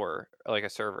cool store, like a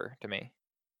server to me.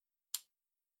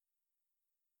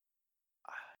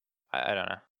 I don't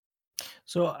know.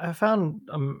 So I found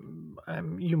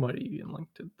you might even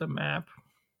linked it, the map,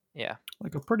 Yeah.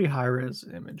 like a pretty high res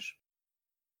image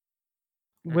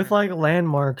with Hmm. like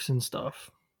landmarks and stuff.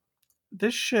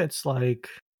 This shit's like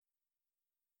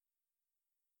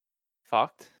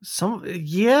Fucked.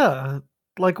 yeah,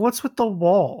 like what's with the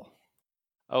wall?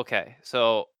 Okay,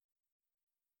 so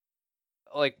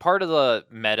like part of the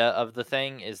meta of the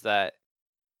thing is that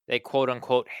they quote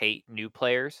unquote hate new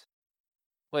players,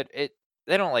 but they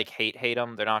don't like hate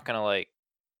them. They're not gonna like.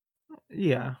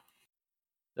 Yeah.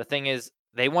 The thing is,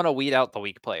 they want to weed out the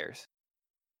weak players.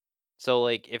 So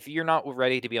like, if you're not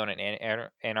ready to be on an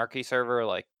anarchy server,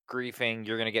 like griefing,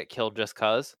 you're gonna get killed just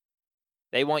cause.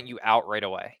 They want you out right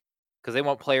away, because they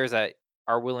want players that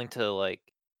are willing to like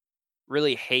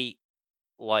really hate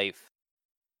life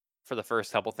for the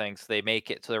first couple things. They make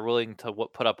it so they're willing to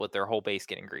put up with their whole base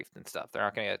getting griefed and stuff. They're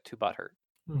not gonna get too butthurt.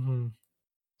 Hmm.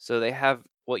 So they have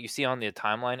what you see on the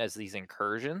timeline as these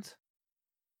incursions,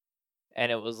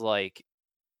 and it was like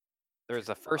there's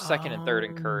a first, second, and third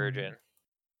Um. incursion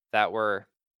that were,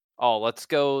 oh, let's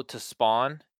go to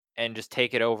spawn and just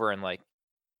take it over and like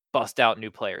bust out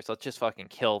new players. Let's just fucking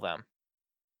kill them.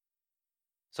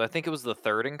 So I think it was the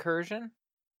third incursion,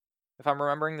 if I'm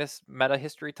remembering this meta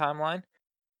history timeline,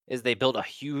 is they built a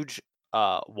huge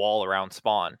wall around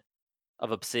spawn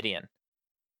of obsidian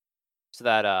so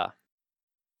that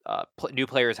new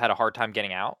players had a hard time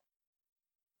getting out,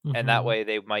 and that Mhm. way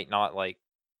they might not like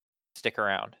stick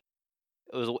around.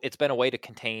 It's been a way to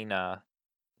contain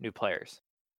new players.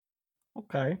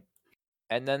 Okay.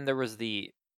 And then there was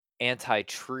the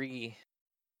anti-tree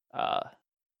uh,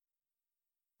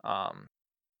 um,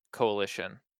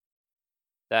 coalition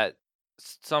that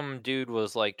some dude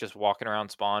was like just walking around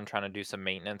spawn trying to do some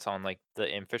maintenance on like the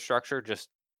infrastructure just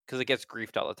because it gets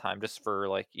griefed all the time just for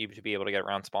like you to be able to get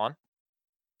around spawn.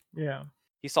 Yeah.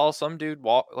 He saw some dude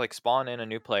walk like spawn in a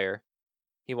new player.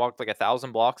 He walked like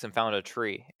 1,000 blocks and found a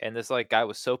tree, and this like guy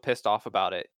was so pissed off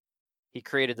about it. He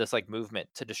created this like movement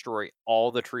to destroy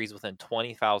all the trees within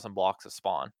 20,000 blocks of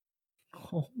spawn.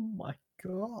 Oh my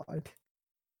god.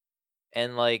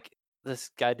 And like this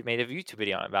guy made a YouTube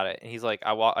video about it, and he's like,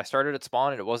 I started at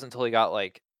spawn, and it wasn't until he got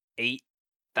like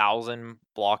 8,000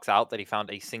 blocks out that he found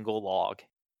a single log.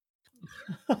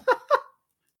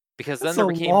 Because then That's there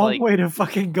a became long like, way to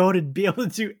fucking go to be able to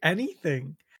do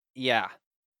anything. yeah.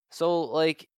 So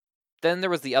like, then there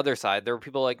was the other side. There were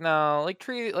people like, no, like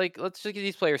like let's just give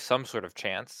these players some sort of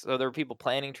chance. So there were people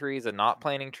planting trees and not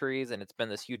planting trees, and it's been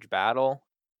this huge battle.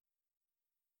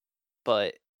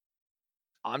 But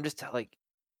I'm just like,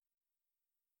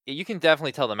 you can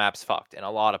definitely tell the map's fucked in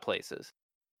a lot of places.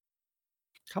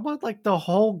 How about like the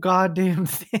whole goddamn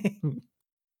thing?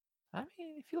 I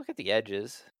mean, if you look at the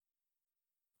edges,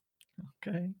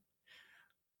 Okay.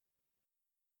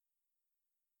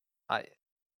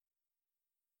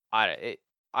 I it,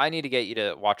 I need to get you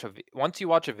to watch once you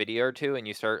watch a video or two and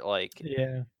you start like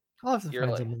Yeah. I'll have to you're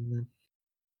find like, something then.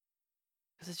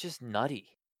 this is just nutty.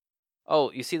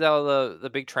 Oh, you see that the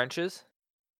big trenches?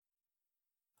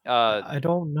 Uh, I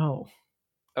don't know.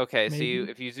 okay, so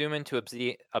Maybe. if you zoom into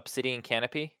obsidian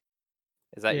canopy,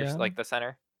 is that your Yeah. like the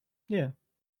center? Yeah.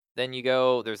 Then you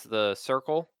go. There's the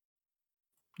circle.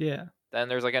 Yeah. Then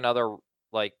there's like another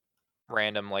like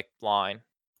random like line,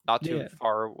 not too Yeah.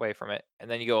 far away from it. And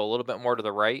then you go a little bit more to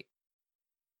the right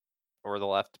or the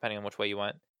left, depending on which way you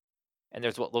went. And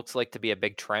there's what looks like to be a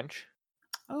big trench.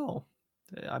 Oh,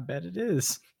 I bet it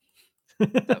is.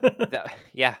 That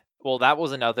yeah. Well, that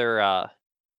was another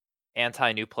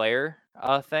anti new player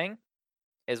thing.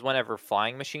 Is whenever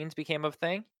flying machines became a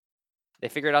thing, they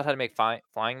figured out how to make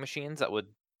flying machines that would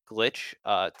glitch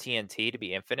TNT to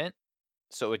be infinite,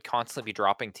 so it would constantly be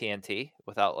dropping TNT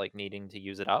without like needing to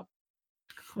use it up.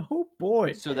 Oh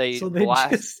boy. So they So they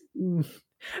just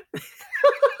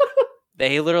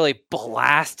they literally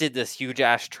blasted this huge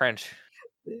ass trench.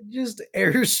 they just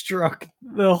airstruck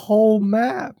the whole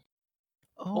map.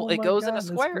 Well, Oh it my goes in a god, that's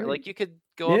square. great. Like you could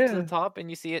go up to the Yeah. top and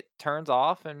you see it turns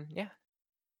off, and yeah,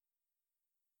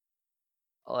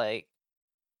 like,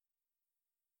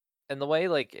 and the way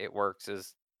like it works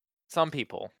is some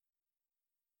people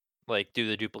like do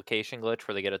the duplication glitch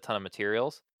where they get a ton of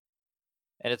materials.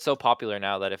 And it's so popular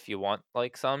now that if you want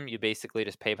like some, you basically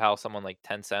just PayPal someone like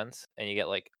 10 cents and you get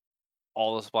like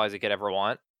all the supplies you could ever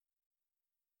want.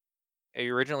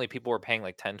 Originally people were paying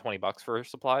like 10, $20 for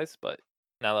supplies, but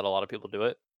now that a lot of people do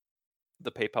it,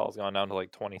 the PayPal's gone down to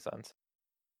like 20 cents.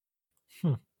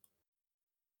 Hmm.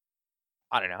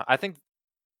 I don't know. I think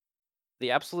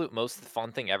the absolute most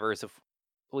fun thing ever is if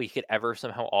we could ever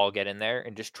somehow all get in there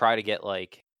and just try to get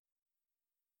like,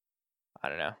 I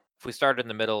don't know. If we started in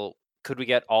the middle, could we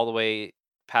get all the way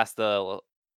past the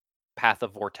path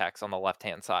of vortex on the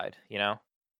left-hand side, you know?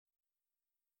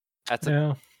 That's a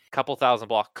Yeah. couple thousand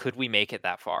block. Could we make it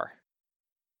that far?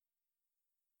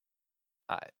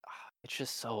 I it's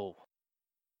just so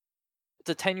it's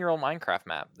a 10-year-old Minecraft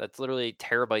map that's literally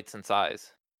terabytes in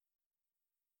size.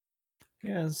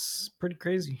 Yeah, it's pretty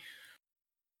crazy.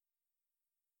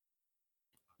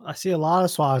 I see a lot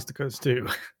of swastikas too.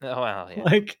 Oh, well, yeah.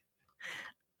 Like,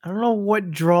 I don't know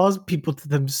what draws people to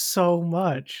them so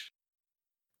much.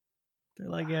 They're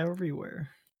like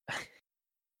everywhere.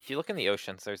 If you look in the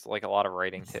oceans, there's like a lot of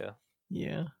writing too.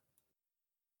 Yeah.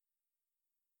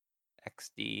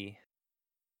 XD,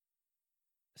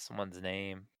 someone's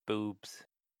name, boobs.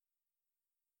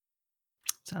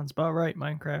 Sounds about right,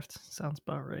 Minecraft. Sounds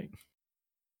about right.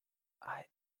 I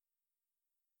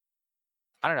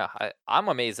I don't know. I'm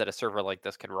amazed that a server like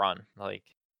this could run like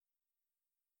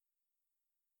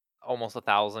almost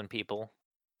 1,000 people,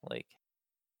 like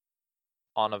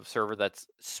on a server that's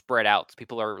spread out. So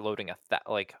people are loading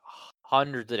like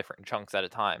hundreds of different chunks at a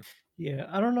time. Yeah,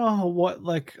 I don't know what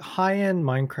like high-end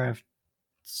Minecraft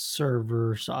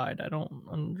server side. I don't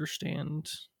understand.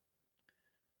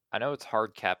 I know it's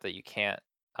hard cap that you can't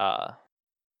uh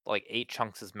like 8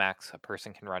 chunks is max a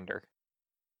person can render.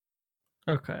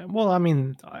 Okay. Well, I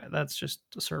mean, that's just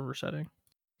a server setting.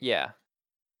 Yeah.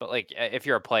 But like if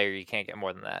you're a player, you can't get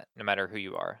more than that no matter who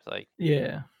you are. Like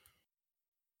Yeah.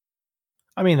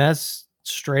 I mean, that's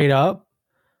straight up.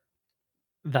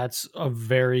 That's a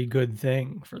very good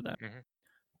thing for them mhm.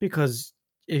 because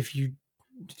if you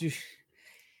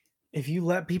if you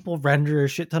let people render a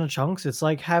shit ton of chunks, it's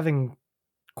like having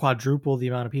quadruple the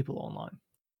amount of people online.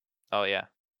 Oh yeah.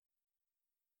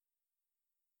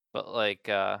 But like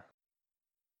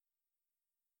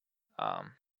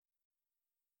um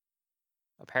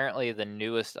apparently the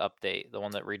newest update, the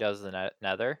one that redoes the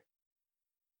Nether,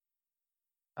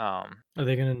 um Are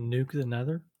they gonna nuke the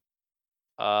Nether?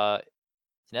 uh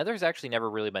Nether's actually never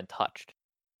really been touched.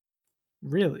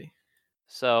 Really?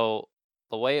 So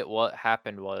the way what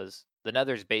happened was the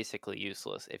Nether's basically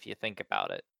useless if you think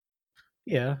about it.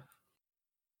 Yeah.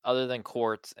 Other than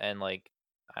quartz and like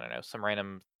I don't know, some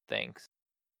random things.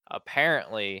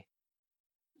 Apparently,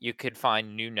 you could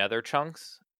find new Nether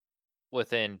chunks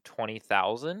within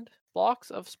 20,000 blocks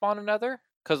of spawn of Nether.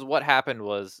 Because what happened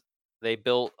was they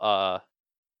built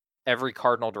every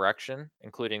cardinal direction,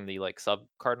 including the like sub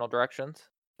cardinal directions,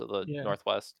 to the Yeah.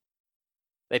 northwest.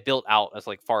 They built out as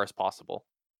like far as possible.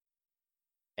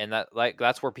 And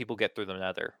that's where people get through the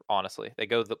Nether. Honestly, they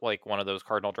go like one of those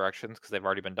cardinal directions because they've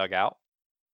already been dug out.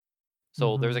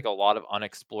 So there's Mhm. like a lot of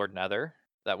unexplored Nether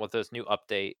that with this new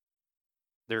update,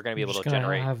 they're going to be You're able just to gonna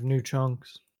generate have new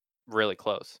chunks. really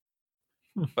close.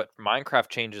 Hmm. But Minecraft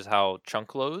changes how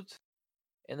chunk loads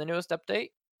in the newest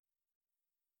update.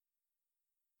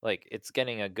 Like it's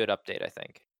getting a good update, I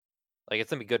think. Like it's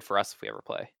gonna be good for us if we ever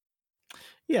play.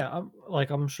 Yeah,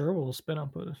 I'm sure we'll spin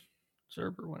up a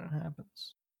server when it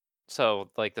happens.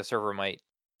 So like the server might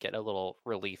get a little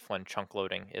relief when chunk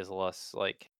loading is less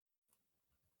like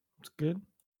It's good.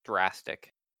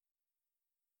 drastic.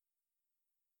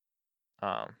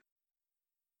 Um,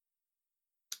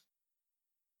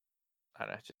 I don't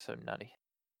know, it's just so nutty.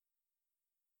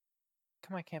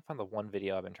 Come on, I can't find the one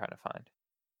video I've been trying to find.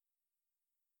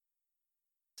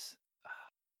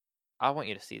 I want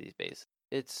you to see these bases.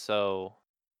 It's so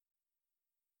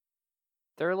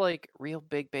they're like real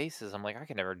big bases. I'm like, I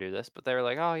can never do this, but they're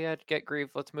like, oh yeah, get grief.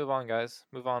 Let's move on, guys.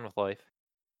 Move on with life.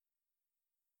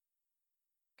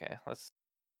 Okay, let's.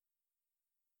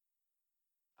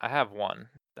 I have one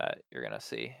that you're gonna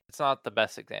see. It's not the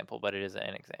best example, but it is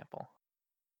an example.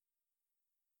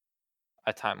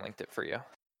 I time linked it for you.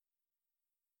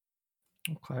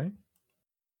 Okay.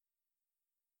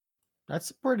 That's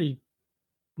a pretty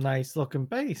nice looking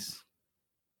base.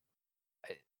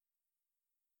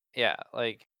 Yeah,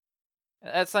 like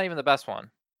that's not even the best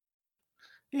one.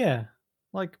 Yeah.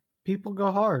 Like people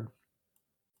go hard.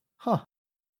 Huh.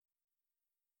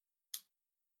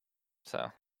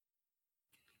 So,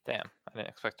 damn, I didn't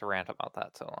expect to rant about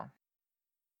that so long.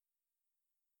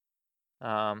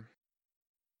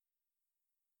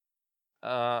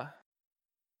 Uh,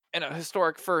 in a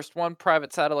historic first, one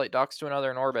private satellite docks to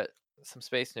another in orbit. Some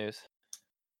space news.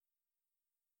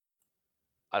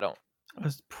 I don't.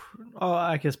 Oh,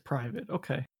 I guess private.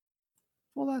 Okay.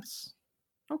 Well, that's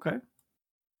okay.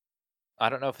 I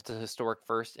don't know if it's a historic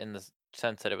first in the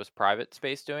sense that it was private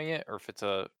space doing it, or if it's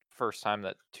a first time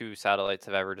that two satellites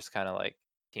have ever just kind of like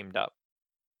teamed up.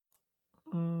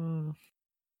 Mm,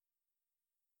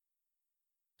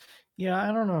 yeah,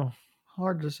 I don't know.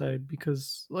 Hard to say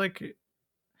because like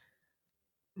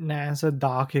NASA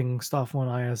docking stuff on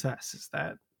ISS, is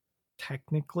that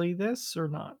technically this or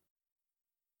not?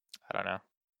 I don't know.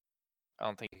 I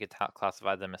don't think you could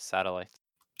classify them as satellites.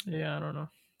 Yeah, I don't know.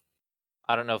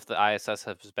 I don't know if the ISS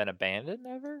has been abandoned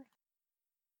ever.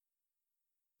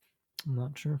 I'm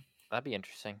not sure. That'd be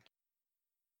interesting.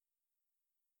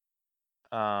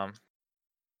 Um,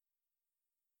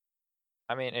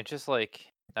 I mean, it's just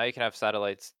like now you can have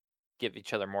satellites give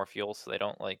each other more fuel, so they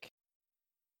don't like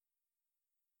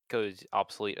go as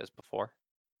obsolete as before.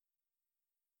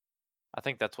 I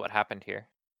think that's what happened here.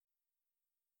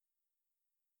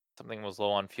 Something was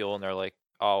low on fuel, and they're like,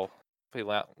 "Oh, if we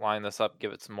line this up,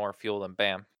 give it some more fuel, then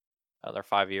bam, another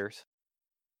 5 years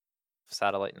of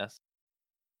satelliteness."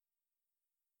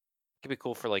 Could be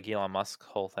cool for like Elon Musk's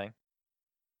whole thing.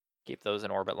 Keep those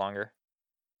in orbit longer.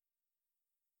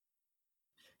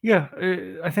 Yeah,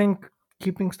 I think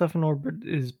keeping stuff in orbit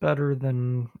is better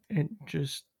than it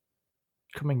just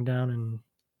coming down and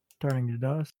turning to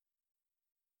dust.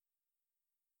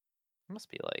 It must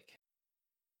be like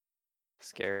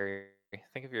scary.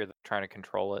 Think if you're trying to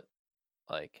control it,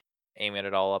 like aiming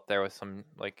it all up there with some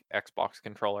like Xbox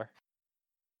controller.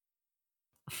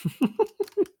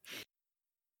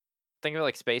 Think of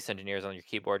like space engineers on your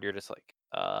keyboard. You're just like,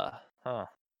 huh,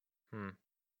 hmm.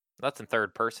 That's in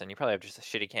third person. You probably have just a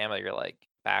shitty camera. You're like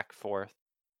back, forth,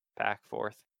 back,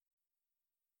 forth.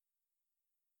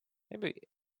 Maybe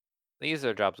these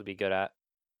are jobs would be good at.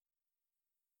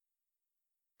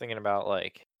 Thinking about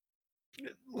Like,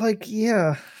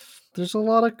 yeah, there's a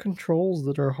lot of controls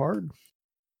that are hard.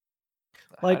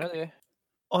 I Like, know they,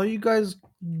 all you guys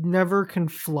never can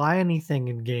fly anything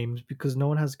in games because no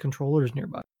one has controllers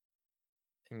nearby.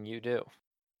 and you do.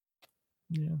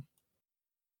 Yeah.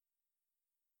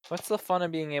 What's the fun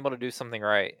of being able to do something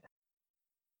right?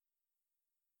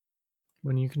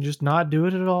 When you can just not do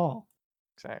it at all.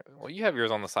 Exactly. Well, you have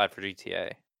yours on the side for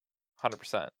GTA,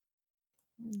 100%.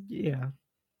 Yeah,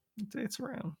 it's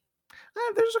around.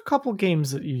 There's a couple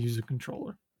games that you use a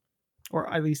controller,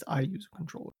 or at least I use a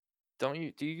controller. Don't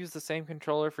you? Do you use the same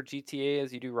controller for GTA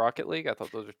as you do Rocket League? I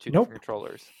thought those were two Nope, different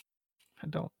controllers. I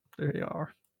don't. There you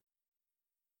are.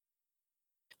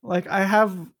 Like I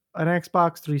have an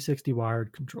Xbox 360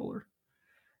 wired controller,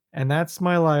 and that's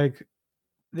my like.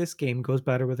 This game goes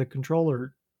better with a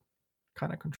controller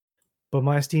kind of control. But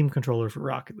my Steam controller for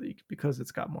Rocket League because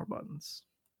it's got more buttons.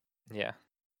 Yeah.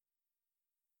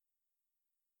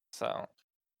 So,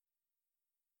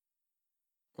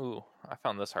 ooh, I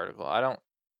found this article.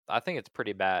 I think it's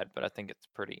pretty bad, but I think it's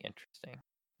pretty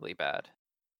interestingly bad.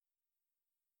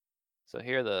 So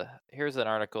here's an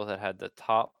article that had the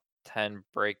top 10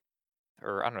 or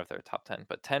I don't know if they're top 10,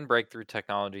 but 10 breakthrough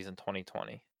technologies in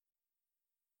 2020.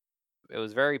 It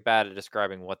was very bad at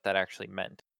describing what that actually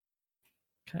meant.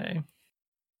 Okay.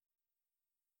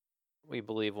 We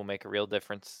believe will make a real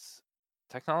difference.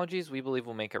 Technologies we believe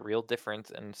will make a real difference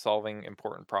in solving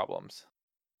important problems.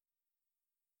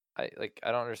 I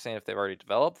don't understand if they've already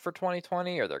developed for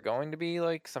 2020 or they're going to be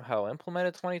like somehow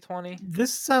implemented 2020.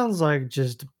 This sounds like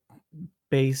just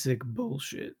basic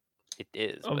bullshit It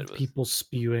is, but of it was people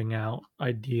spewing out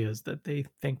ideas that they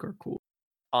think are cool.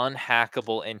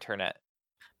 unhackable internet.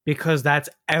 Because that's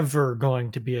ever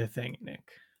going to be a thing,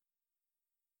 Nick.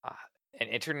 Uh, an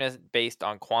internet based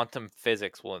on quantum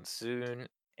physics will soon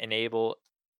enable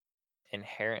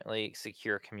inherently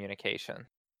secure communication.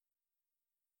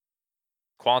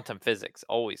 Quantum physics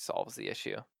always solves the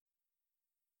issue,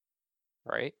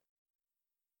 right?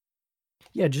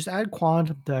 Yeah, just add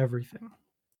quantum to everything.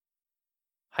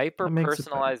 Hyper That makes it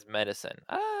better. personalized medicine.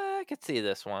 I could see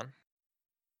this one.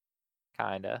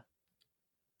 Kinda.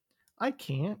 I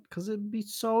can't because it'd be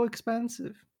so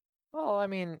expensive. Well, I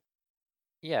mean,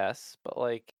 yes, but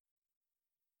like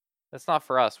that's not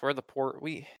for us. We're the poor.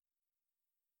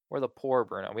 We're the poor,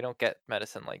 Bruno. We don't get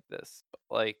medicine like this.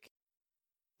 But, like,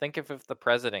 think if the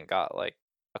president got like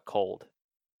a cold.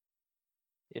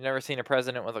 You've never seen a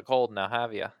president with a cold, now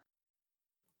have you?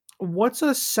 What's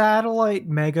a satellite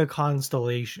mega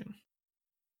constellation?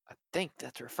 I think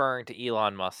that's referring to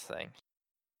Elon Musk's thing.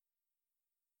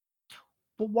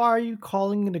 But why are you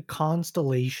calling it a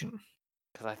constellation?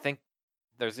 Because I think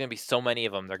there's gonna be so many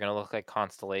of them. They're gonna look like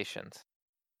constellations.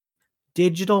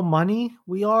 Digital money,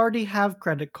 we already have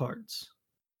credit cards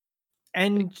Like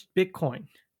and Bitcoin.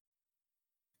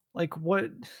 Like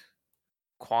what?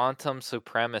 quantum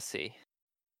supremacy.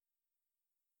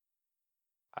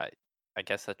 I I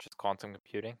guess that's just quantum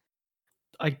computing.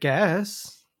 I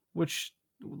guess. Which,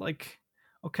 like,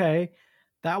 okay,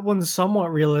 that one's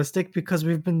somewhat realistic because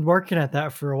we've been working at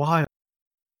that for a while.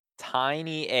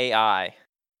 Tiny AI.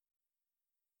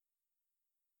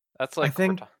 That's I like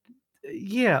think,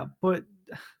 yeah, but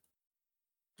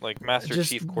like Master just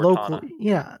Chief Cortana. locally,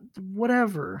 yeah,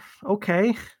 whatever.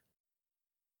 Okay.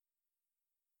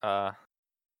 Uh,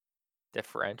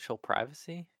 differential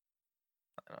privacy.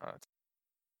 I don't know.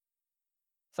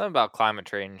 Something about climate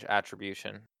change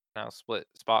attribution. Now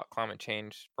spot climate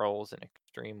change roles in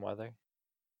extreme weather.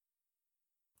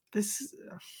 This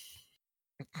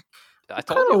I What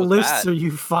told kind you it of was lists bad. are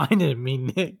you finding me,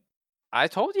 Nick? I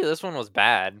told you this one was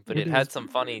bad, but It it is, had some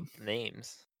funny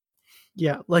names.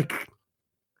 yeah, like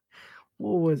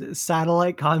what was it?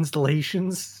 Satellite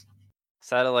constellations?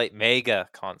 Satellite mega Oh,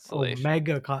 constellation.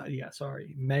 yeah,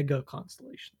 sorry, mega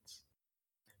constellations.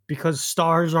 Because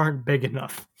stars aren't big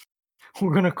enough.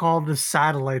 We're gonna call the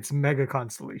satellites mega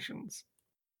constellations.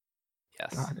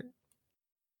 Yes. Got it.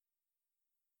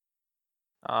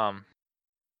 Um,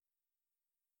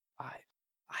 I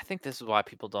I think this is why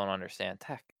people don't understand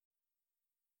tech.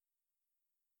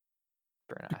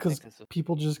 Bruno, I think Because this is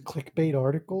people just clickbait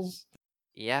articles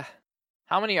yeah.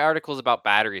 How many articles about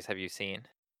batteries have you seen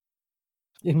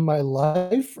in my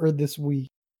life or this week?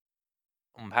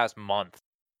 in the past month?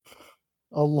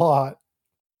 A lot.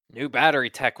 New battery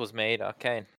tech was made.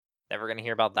 Okay, never gonna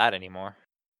hear about that anymore.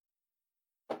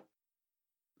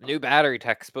 New battery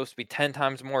tech is supposed to be 10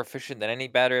 times more efficient than any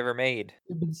battery ever made.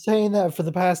 We've been saying that for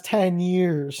the past 10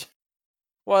 years.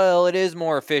 Well, it is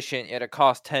more efficient, yet it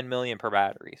costs 10 million per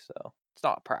battery, so it's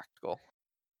not practical.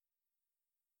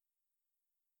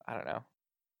 I don't know.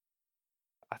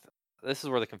 This is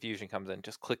where the confusion comes in.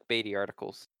 Just clickbaity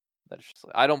articles. That's just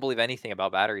I don't believe anything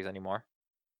about batteries anymore.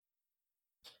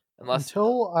 Unless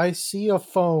Until I see a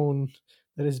phone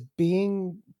that is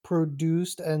being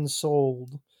produced and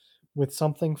sold with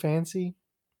something fancy,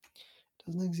 it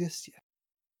doesn't exist yet.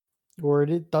 Or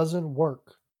it doesn't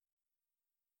work.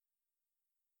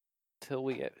 till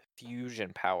we get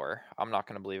fusion power, I'm not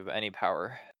going to believe any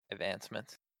power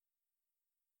advancements.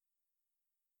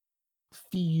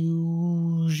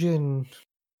 Fusion.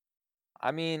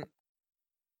 I mean,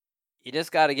 you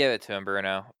just got to give it to them,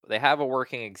 Bruno. They have a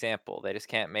working example. They just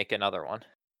can't make another one.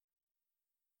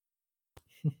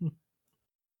 I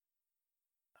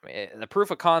mean, the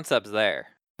proof of concept's there.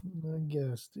 I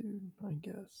guess, dude. I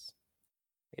guess.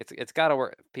 It's got to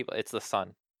work. People, it's the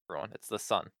sun, everyone. It's the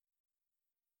sun.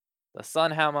 The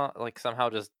sun hammer, like somehow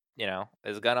just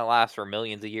is gonna last for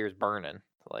millions of years burning.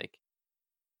 Like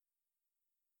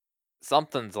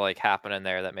something's like happening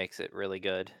there that makes it really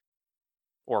good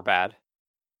or bad.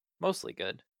 Mostly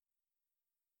good.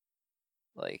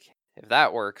 Like if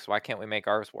that works, why can't we make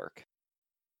ours work?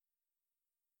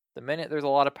 The minute there's a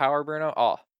lot of power, Bruno,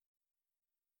 oh,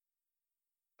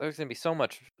 there's gonna be so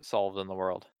much solved in the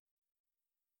world.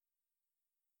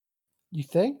 You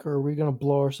think? Or are we going to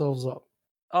blow ourselves up?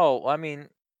 Oh, I mean,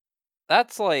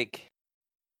 that's like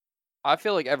I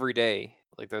feel like every day,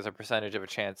 like there's a percentage of a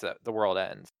chance that the world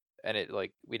ends, and it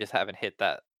like we just haven't hit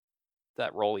that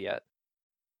roll yet.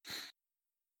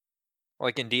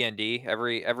 Like in D&D,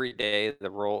 every day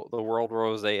the world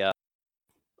rolls like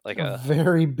A a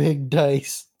very big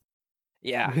dice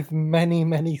yeah, with many,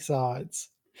 many sides.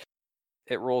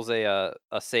 it rolls a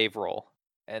save roll,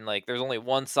 and like there's only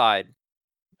one side.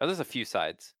 Oh, there's a few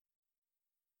sides,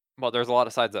 but there's a lot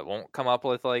of sides that won't come up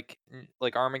with like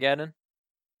Armageddon,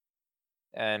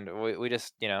 and we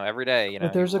just every day But you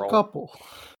there's a roll. couple.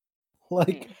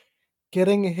 Like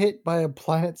getting hit by a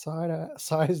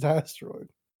planet-sized asteroid.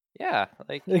 Yeah,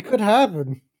 like It could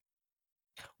happen.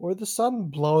 Or the sun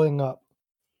blowing up.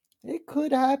 It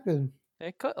could happen.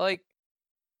 it could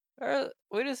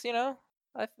we just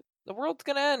the world's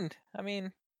gonna end. I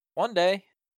mean, one day.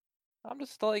 I'm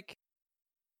just like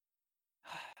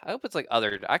I hope it's like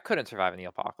other. I couldn't survive in the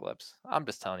apocalypse. I'm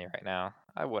just telling you right now.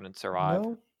 I wouldn't survive.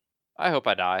 No? I hope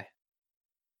I die.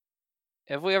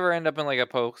 If we ever end up in like a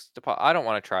post, I don't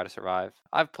want to try to survive.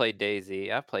 I've played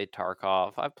Daisy. I've played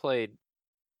Tarkov. I've played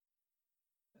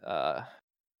uh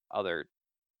other.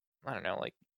 I don't know,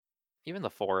 like even the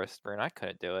Forest. And I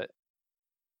couldn't do it.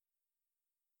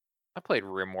 I played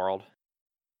RimWorld.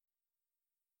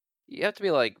 You have to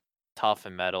be like tough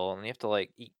and metal, and you have to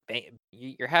like eat.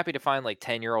 You're happy to find like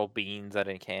 10-year-old beans that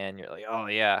in a can. You're like, oh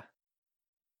yeah.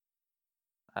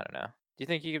 I don't know. Do you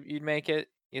think you'd make it?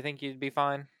 You think you'd be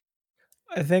fine?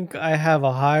 I think I have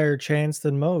a higher chance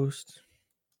than most.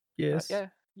 Yes. Yeah,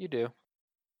 you do.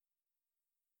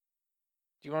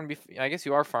 Do you want to be? I guess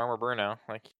you are Farmer Bruno.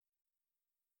 Like,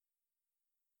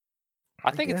 I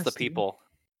I think it's the guess, dude. people.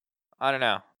 I don't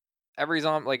know. Every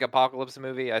zombie like apocalypse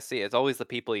movie I see, it's always the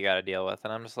people you got to deal with,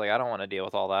 and I'm just like, I don't want to deal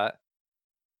with all that.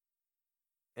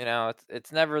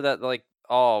 It's never that like,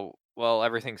 oh, well,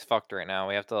 everything's fucked right now.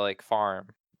 We have to like farm.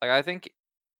 Like, I think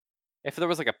if there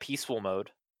was like a peaceful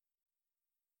mode,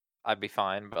 I'd be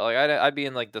fine. But like, I'd be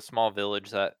in like the small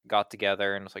village that got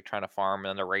together and was like trying to farm, and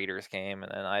then the raiders came,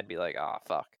 and then I'd be like, ah,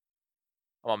 fuck.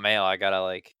 I'm a male. I gotta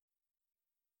like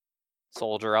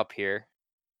soldier up here,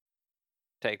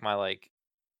 take my like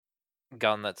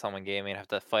gun that someone gave me, and have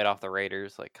to fight off the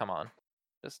raiders. Like, come on,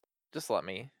 just just let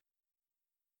me.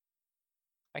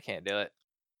 I can't do it.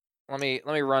 Let me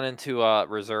run into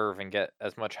reserve and get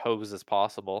as much hose as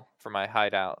possible for my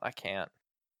hideout. I can't.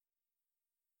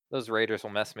 Those raiders will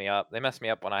mess me up. They mess me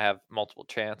up when I have multiple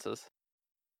chances.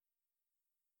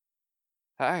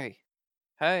 Hey,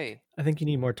 hey. I think you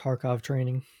need more Tarkov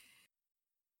training.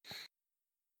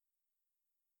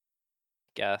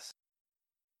 Guess.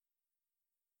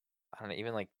 I don't know.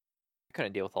 Even like, I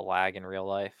couldn't deal with the lag in real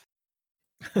life.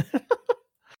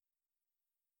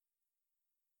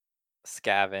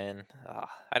 Scavin.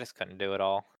 I just couldn't do it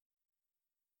all.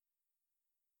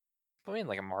 Put me in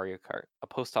like a Mario Kart, a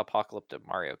post-apocalyptic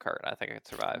Mario Kart. I think I could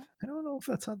survive. I don't know if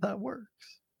that's how that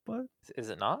works, but Is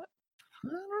it not? I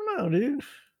don't know, dude.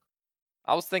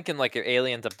 I was thinking like if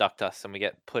aliens abduct us and we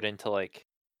get put into like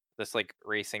this like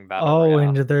racing battle Oh, royale.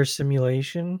 into their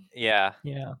simulation? Yeah,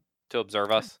 Yeah. to observe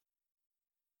us.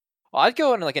 Well, I'd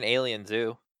go into like an alien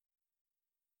zoo.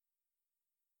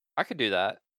 I could do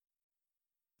that.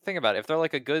 Think about it. If they're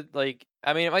like a good like,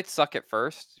 I mean, it might suck at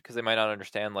first because they might not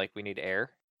understand like we need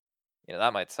air.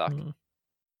 That might suck. Mm.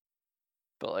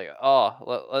 But like,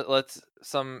 oh, let's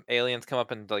some aliens come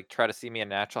up and like try to see me in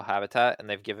natural habitat, and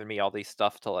they've given me all these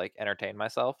stuff to like entertain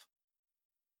myself.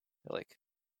 They're like,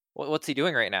 what's he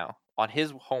doing right now? On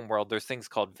his homeworld, there's things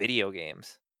called video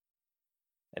games,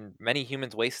 and many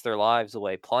humans waste their lives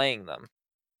away playing them.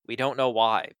 We don't know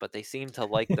why, but they seem to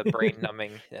like the brain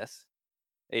numbingness.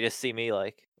 They just see me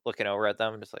like looking over at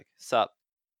them, just like, sup,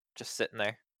 just sitting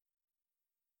there.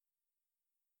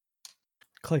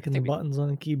 Clicking the buttons on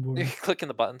the keyboard. Clicking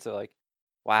the buttons. They're like,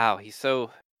 wow, he's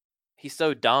so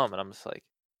dumb, and I'm just like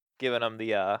giving him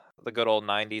the good old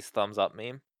 '90s thumbs up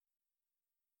meme.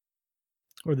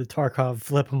 Or the Tarkov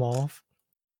flip them off.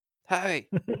 Hey,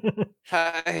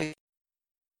 hey,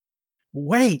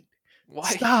 Wait!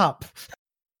 why? Stop!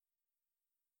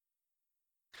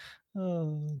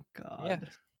 Oh, Yeah, God.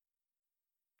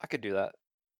 I could do that.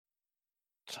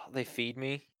 They feed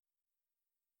me.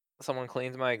 Someone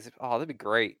cleans my oh, that'd be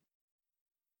great.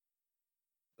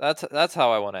 That's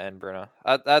how I want to end, Bruno.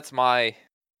 That's my.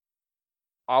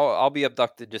 I'll be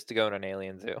abducted just to go in an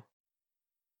alien zoo.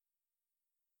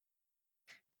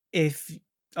 If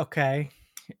okay,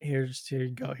 here you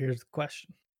go. Here's the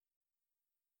question.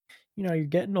 You're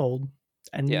getting old,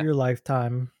 end of Yeah, your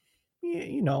lifetime.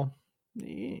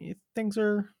 Things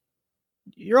are.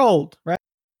 You're old, right?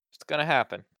 it's gonna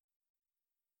happen.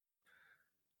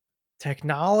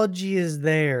 Technology is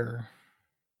there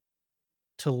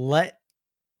to let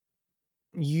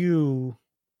you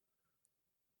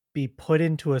be put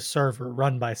into a server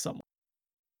run by someone.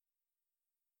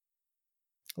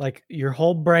 Like your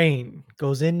whole brain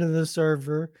goes into the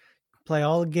server, play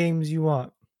all the games you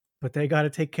want, but they got to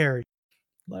take care of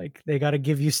you. Like they got to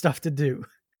give you stuff to do.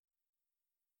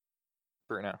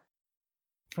 Bruno,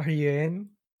 Are you in?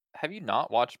 have you not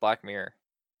watched Black Mirror?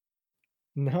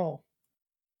 No.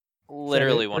 Is that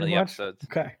Literally it one of pretty the much? episodes.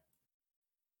 Okay.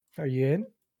 Are you in?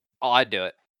 Oh, I'd do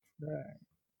it.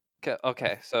 Alright.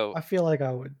 Okay, so I feel like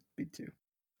I would be too.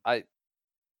 I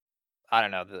I don't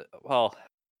know. Well,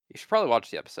 you should probably watch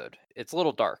the episode. It's a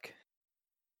little dark.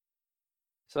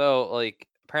 So like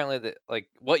apparently like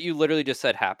what you literally just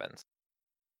said happens.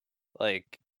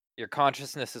 Like your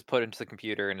consciousness is put into the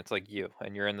computer and it's like you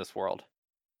and you're in this world.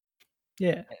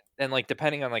 Yeah. And like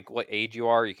depending on like what age you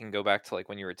are, you can go back to like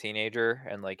when you were a teenager,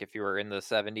 and like if you were in the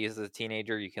 70s as a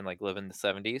teenager, you can like live in the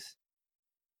 70s.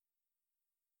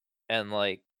 And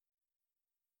like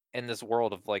in this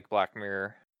world of like Black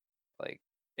Mirror, like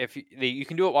if you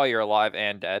can do it while you're alive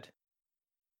and dead.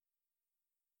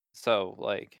 So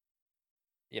like,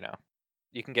 you know,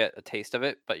 you can get a taste of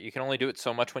it, but you can only do it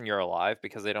so much when you're alive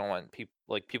because they don't want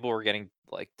people were getting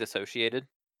like dissociated.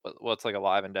 What's like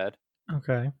alive and dead?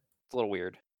 Okay. It's a little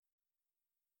weird.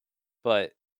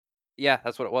 But yeah,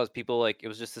 that's what it was. People like it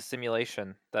was just a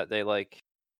simulation that they like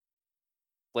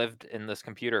lived in this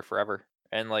computer forever,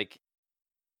 and like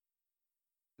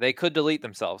they could delete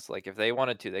themselves. Like if they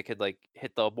wanted to, they could like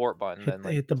hit the abort button, then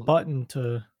like hit the button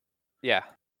to yeah.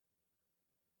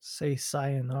 say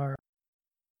sayonara.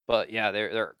 But yeah,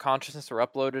 their consciousness were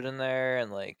uploaded in there,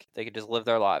 and like they could just live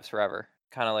their lives forever,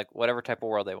 kind of like whatever type of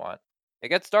world they want. It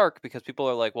gets dark because people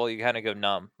are like, well, you kind of go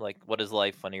numb. Like, what is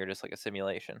life when you're just like a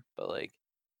simulation? But like,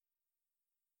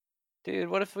 dude,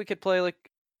 what if we could play like,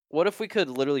 what if we could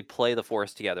literally play the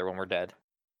Forest together when we're dead?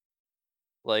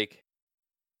 Like,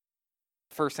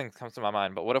 first thing that comes to my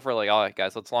mind. But what if we're like, all right,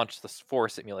 guys, let's launch this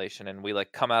Forest simulation, and we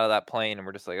like come out of that plane, and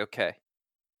we're just like, okay,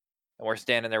 and we're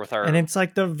standing there with And our, it's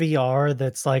like the VR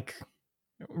that's like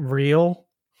real.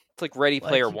 it's like Ready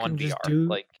Player Like you One can just VR. do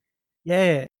Like,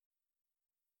 yeah.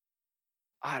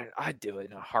 I'd do it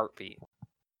in a heartbeat.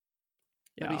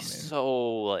 Yeah, That'd be man.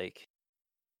 so like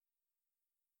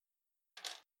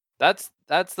that's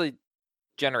the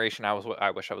generation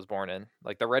I wish I was born in.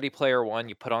 Like the Ready Player One,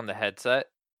 you put on the headset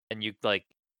and you like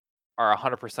are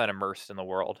 100% immersed in the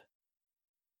world.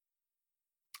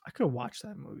 I could watch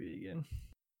that movie again.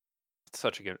 It's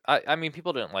such a good. I mean,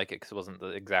 people didn't like it because it wasn't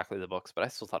exactly the books, but I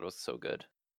still thought it was so good.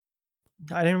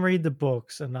 I didn't read the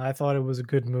books and I thought it was a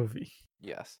good movie.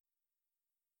 Yes.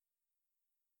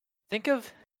 Think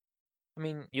of, I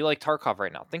mean, you like Tarkov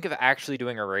right now. Think of actually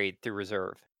doing a raid through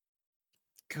Reserve.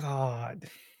 God.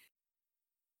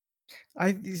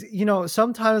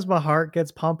 Sometimes my heart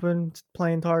gets pumping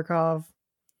playing Tarkov.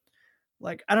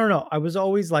 Like, I don't know. I was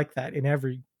always like that in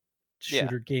every Yeah.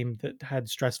 shooter game that had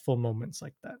stressful moments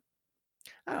like that.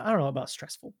 I don't know about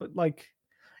stressful, but like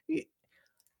y-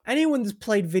 anyone that's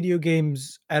played video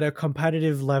games at a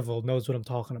competitive level knows what I'm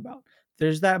talking about.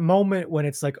 There's that moment when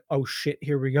it's like, oh shit,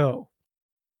 here we go.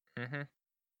 Mm-hmm.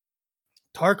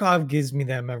 Tarkov gives me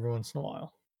them every once in a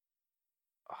while.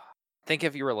 Think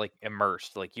if you were like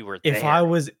immersed, like you were If there. I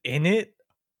was in it,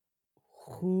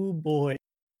 oh boy.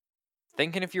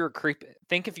 Thinking if you were creep.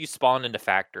 Think if you spawned into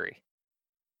factory.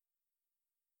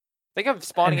 Think of And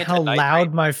spawning into how a night raid.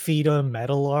 loud my feet on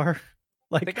metal are. Think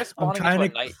Like of I'm spawning trying into a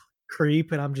to night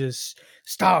creep and I'm just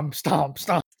stomp, stomp,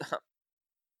 stomp.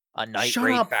 a night Shut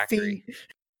raid up, factory. feet.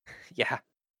 Yeah,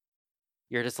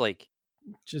 you're just like,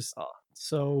 Just oh,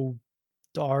 so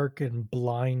dark and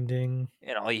blinding.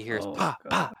 and all you hear is Oh pa god.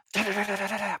 pa da da da da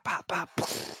da da pa pa.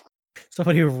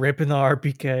 Somebody ripping the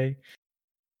RPK.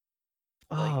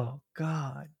 Like, Oh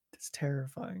god. It's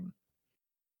terrifying.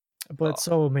 But oh, it's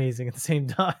so amazing at the same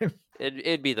time.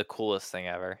 it'd be the coolest thing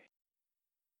ever.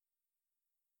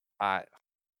 I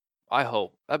I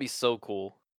hope that'd be so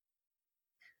cool.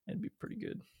 It'd be pretty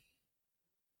good.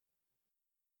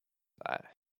 I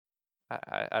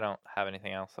I don't have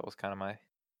anything else. That was kind of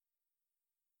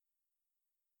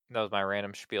my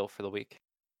random spiel for the week.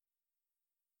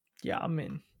 Yeah, I'm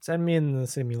in. Send me in the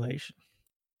simulation.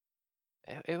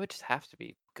 It would just have to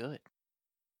be good.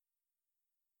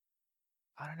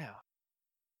 I don't know.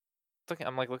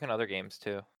 I'm like looking at other games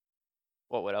too.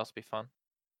 What would else be fun?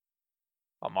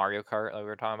 Mario Kart, like we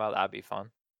were talking about, that'd be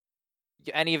fun.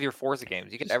 Any of your Forza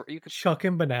games, Just you could,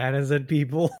 chucking bananas at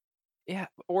people. yeah,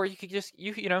 or you could just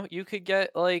you could get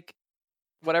like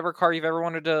whatever car you've ever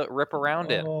wanted to rip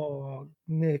around in, Oh,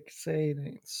 Nick, say it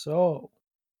ain't so.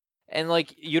 and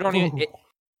like you don't even, Oh,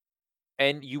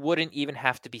 and you wouldn't even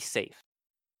have to be safe.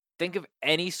 Think of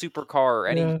any supercar or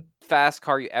any yeah. fast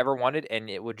car you ever wanted, and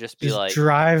it would just be Just like,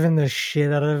 driving the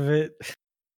shit out of it.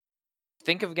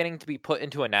 think of getting to be put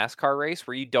into a NASCAR race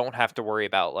where you don't have to worry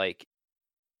about like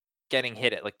getting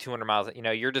hit at like 200 miles.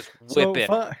 You're just So whipping.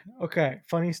 fun. Okay,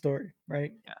 funny story,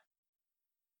 right? Yeah.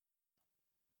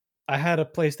 I had a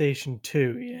PlayStation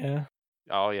 2, yeah,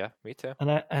 Oh yeah, me too. and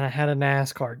I had a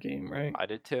NASCAR game, right? I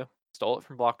did too. Stole it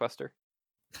from Blockbuster.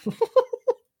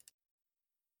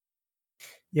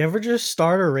 You ever just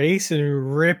start a race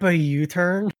and rip a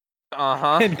U-turn Uh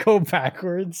huh. and go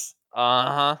backwards?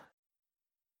 Uh huh.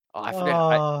 Oh, I forget.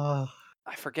 Uh,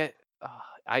 I forget.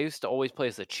 I used to always play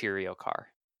as the Cheerio car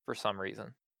for some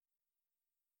reason.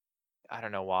 I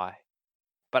don't know why.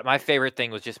 But my favorite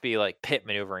thing was just be like pit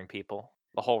maneuvering people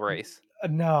the whole race.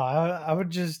 no, I would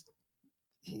just,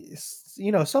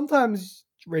 sometimes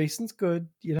racing's good,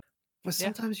 but Yeah.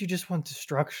 sometimes you just want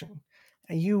destruction,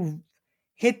 and you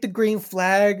hit the green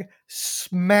flag,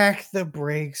 smack the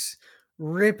brakes,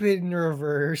 rip it in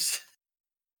reverse,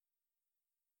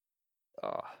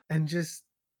 Oh, and just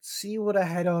see what a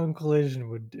head-on collision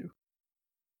would do.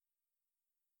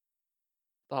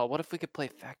 oh, what if we could play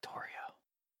Factorio?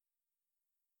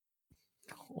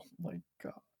 Oh my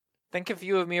god. Think if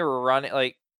you and me were running,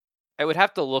 like, it would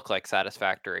have to look like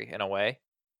Satisfactory in a way.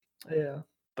 Yeah.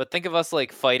 But think of us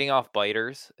like fighting off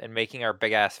biters and making our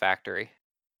big ass factory.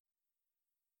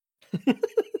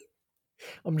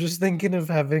 I'm just thinking of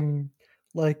having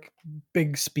like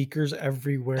big speakers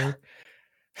everywhere.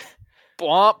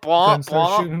 Bwomp, bwomp, Guns start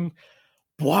bwomp. shooting.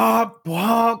 Bwomp,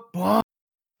 bwomp, bwomp.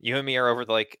 You and me are over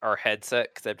like our headset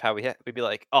because that'd how we'd be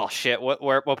like, oh shit, what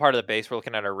part of the base we're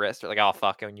looking at our wrist? We're like, oh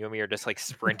fuck, and you and me are just like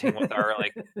sprinting with our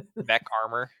like mech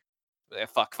armor.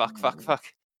 Fuck, fuck, fuck, fuck.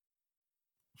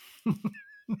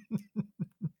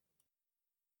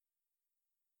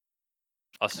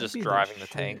 Us That'd just be the driving the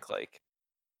shit. tank, like,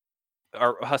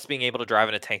 or us being able to drive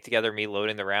in a tank together, me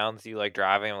loading the rounds, you like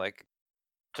driving, I'm like,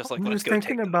 just like, I'm let's just go thinking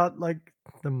take them. about like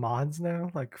the mods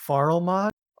now, like Farl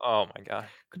mod. Oh my god.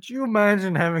 Could you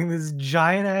imagine having this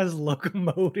giant ass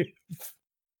locomotive?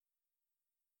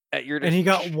 You're And just. you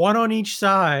got one on each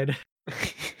side.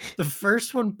 The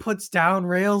first one puts down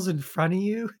rails in front of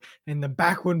you, and the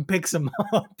back one picks them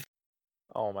up.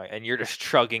 Oh my, and you're just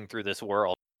chugging through this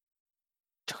world.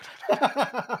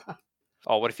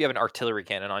 Oh, what if you have an artillery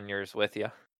cannon on yours with you?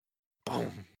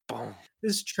 Boom, boom.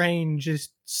 This train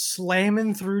just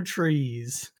slamming through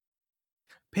trees,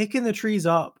 picking the trees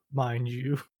up, mind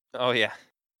you, Oh yeah.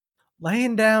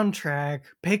 laying down track,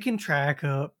 picking track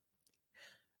up,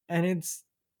 and it's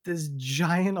this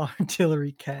giant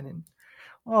artillery cannon.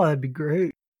 Oh, that'd be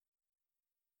great.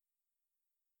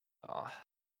 Oh,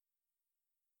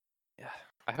 yeah.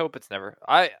 I hope it's never.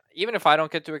 Even if I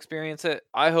don't get to experience it,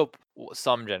 I hope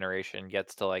some generation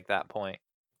gets to like that point.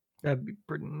 That'd be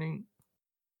pretty neat.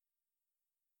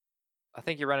 I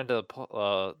think you run into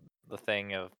the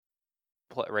thing of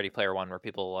Ready Player One where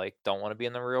people like don't want to be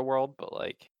in the real world, but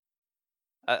like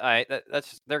that's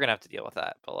just, they're gonna have to deal with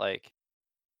that. But like,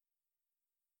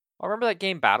 I remember that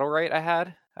game Battle Right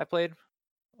I played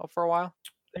for a while.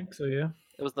 I think so, yeah.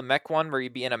 It was the mech one where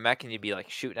you'd be in a mech and you'd be like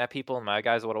shooting at people, and my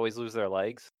guys would always lose their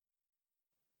legs.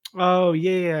 Oh,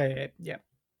 yeah. Yep.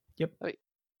 Like,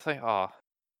 it's like, oh,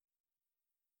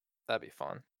 that'd be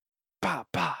fun. Bah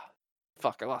bah.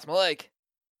 Fuck, I lost my leg.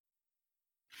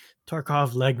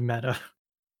 Tarkov leg meta.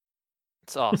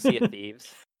 It's all Sea of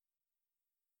Thieves.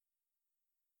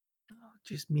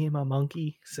 Just me and my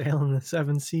monkey sailing the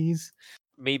seven seas.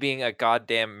 Me being a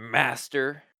goddamn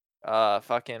master.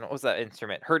 Fucking what was that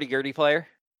instrument? Hurdy-gurdy player.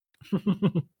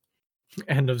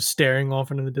 And of staring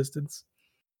off into the distance.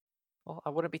 Well, I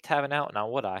wouldn't be tabbing out now,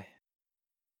 would I?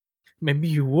 Maybe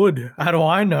you would. How do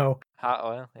I know?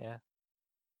 Well, yeah.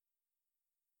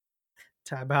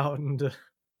 Tab out into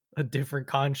a different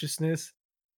consciousness.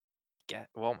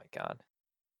 Oh my god.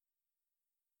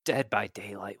 Dead by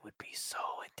Daylight would be so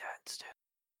intense, dude.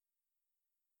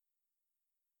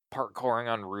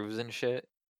 Parkouring on roofs and shit.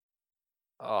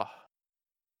 Oh.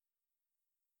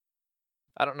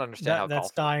 I don't understand how That's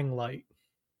golf. Dying Light.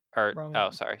 Or Wrong oh,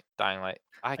 one. sorry, Dying Light.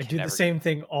 I I can do the never. same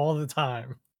thing all the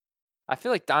time. I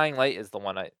feel like Dying Light is the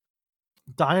one I.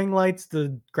 Dying Light's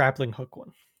the grappling hook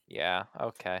one. Yeah.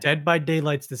 Okay. Dead by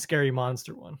Daylight's the scary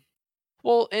monster one.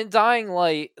 Well, in Dying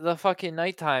Light, the fucking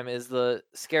nighttime is the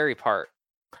scary part,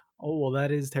 Oh well,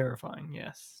 that is terrifying.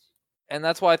 Yes, and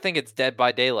that's why I think it's Dead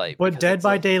by Daylight. but Because Dead it's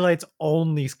by like, Daylight's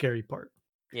only scary part.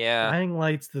 yeah, Dying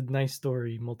Light's the nice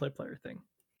story multiplayer thing.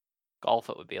 golf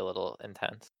it would be a little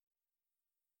intense.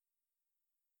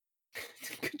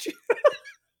 Could you?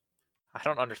 I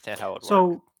don't understand how it would work.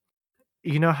 So,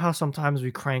 you know how sometimes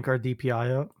we crank our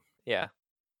DPI up? Yeah.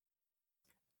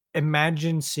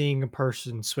 Imagine seeing a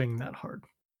person swing that hard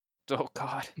Oh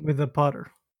God. with a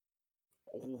putter.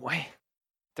 Wait.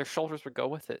 Their shoulders would go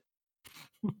with it.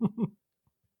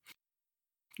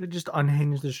 They just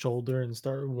unhinge the shoulder and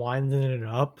start winding it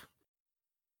up.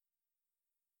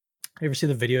 You ever see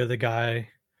the video of the guy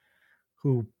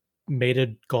who made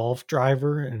a golf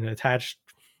driver and attached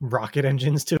rocket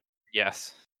engines to it?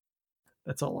 Yes.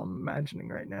 That's all I'm imagining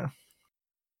right now.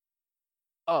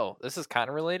 Oh, this is kind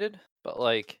of related, but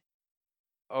like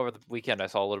over the weekend I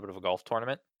saw a little bit of a golf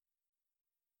tournament,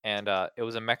 and it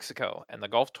was in Mexico, and the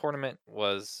golf tournament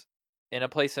was in a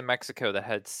place in Mexico that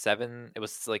had it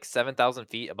was like 7,000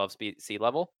 feet above sea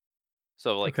level,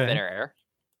 so like Okay. thinner air.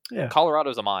 Yeah.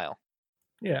 Colorado's a mile,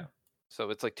 Yeah. so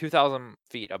it's like 2,000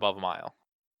 feet above a mile,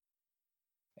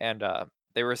 and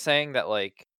they were saying that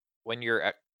like when you're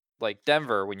at like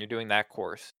Denver, when you're doing that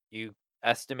course, you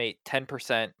estimate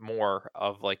 10% more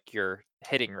of like your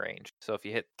hitting range. So if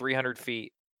you hit 300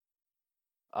 feet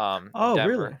in Oh, really?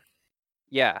 Denver,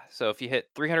 yeah. So if you hit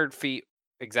 300 feet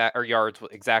exact or yards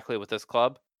exactly with this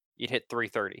club, you'd hit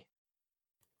 330.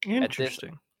 At this,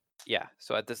 Interesting. yeah.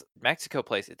 So at this Mexico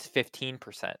place, it's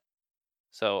 15%.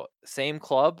 So same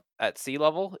club at sea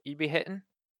level you'd be hitting,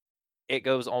 it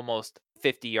goes almost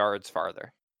 50 yards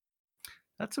farther.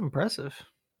 That's impressive.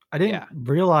 I didn't Yeah.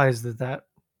 realize that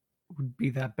would be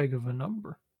that big of a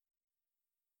number.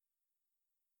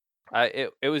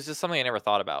 It was just something I never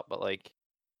thought about, but like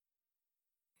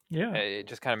Yeah. it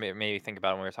just kind of made me think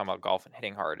about it when we were talking about golf and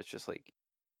hitting hard. It's just like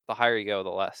the higher you go, the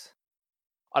less.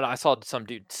 I saw some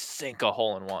dude sink a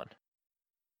hole in one.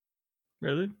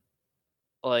 Really?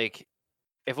 Like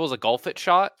if it was a golf it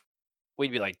shot,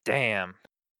 we'd be like, damn.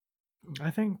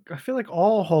 I feel like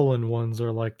all hole in ones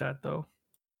are like that though.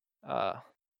 Uh,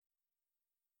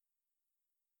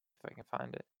 if I can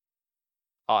find it.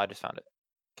 Oh, I just found it.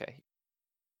 Okay.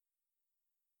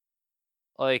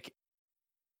 Like,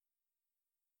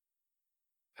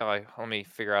 let me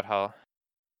figure out how.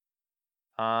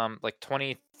 Like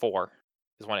 24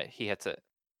 is when he hits it.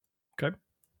 Okay.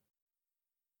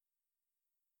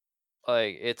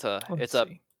 Like it's Let's a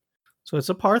see. So it's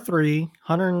a par 3, yeah.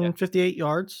 158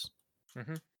 yards.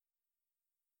 Mhm.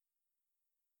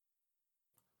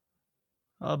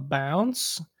 A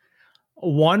bounce.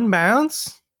 One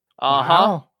bounce? Uh-huh.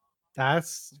 Wow.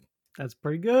 That's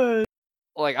pretty good.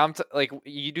 Like like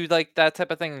you do like that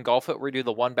type of thing in golf it where you do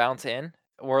the one bounce in.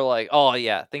 We're like, oh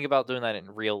yeah, think about doing that in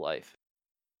real life.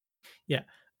 Yeah.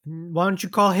 Why don't you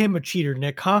call him a cheater,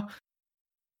 Nick, huh?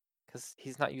 Because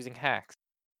he's not using hacks.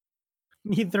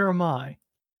 Neither am I.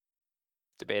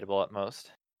 Debatable at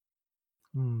most.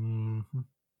 Mhm.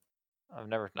 I've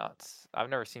never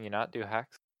seen you not do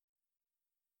hacks.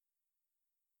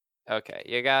 Okay,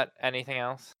 you got anything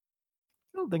else?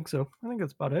 I don't think so. I think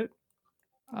that's about it.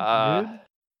 Uh, Good.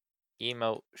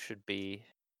 emote should be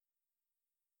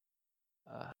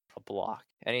a block,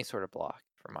 any sort of block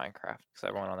for Minecraft. Because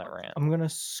I went on that rant. I'm going to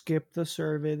skip the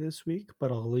survey this week,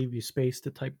 but I'll leave you space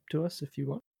to type to us if you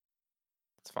want.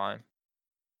 It's fine.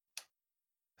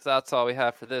 So that's all we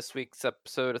have for this week's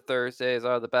episode of Thursdays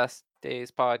Are the Best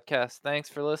Days podcast. Thanks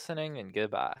for listening and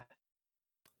goodbye.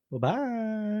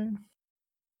 Bye-bye.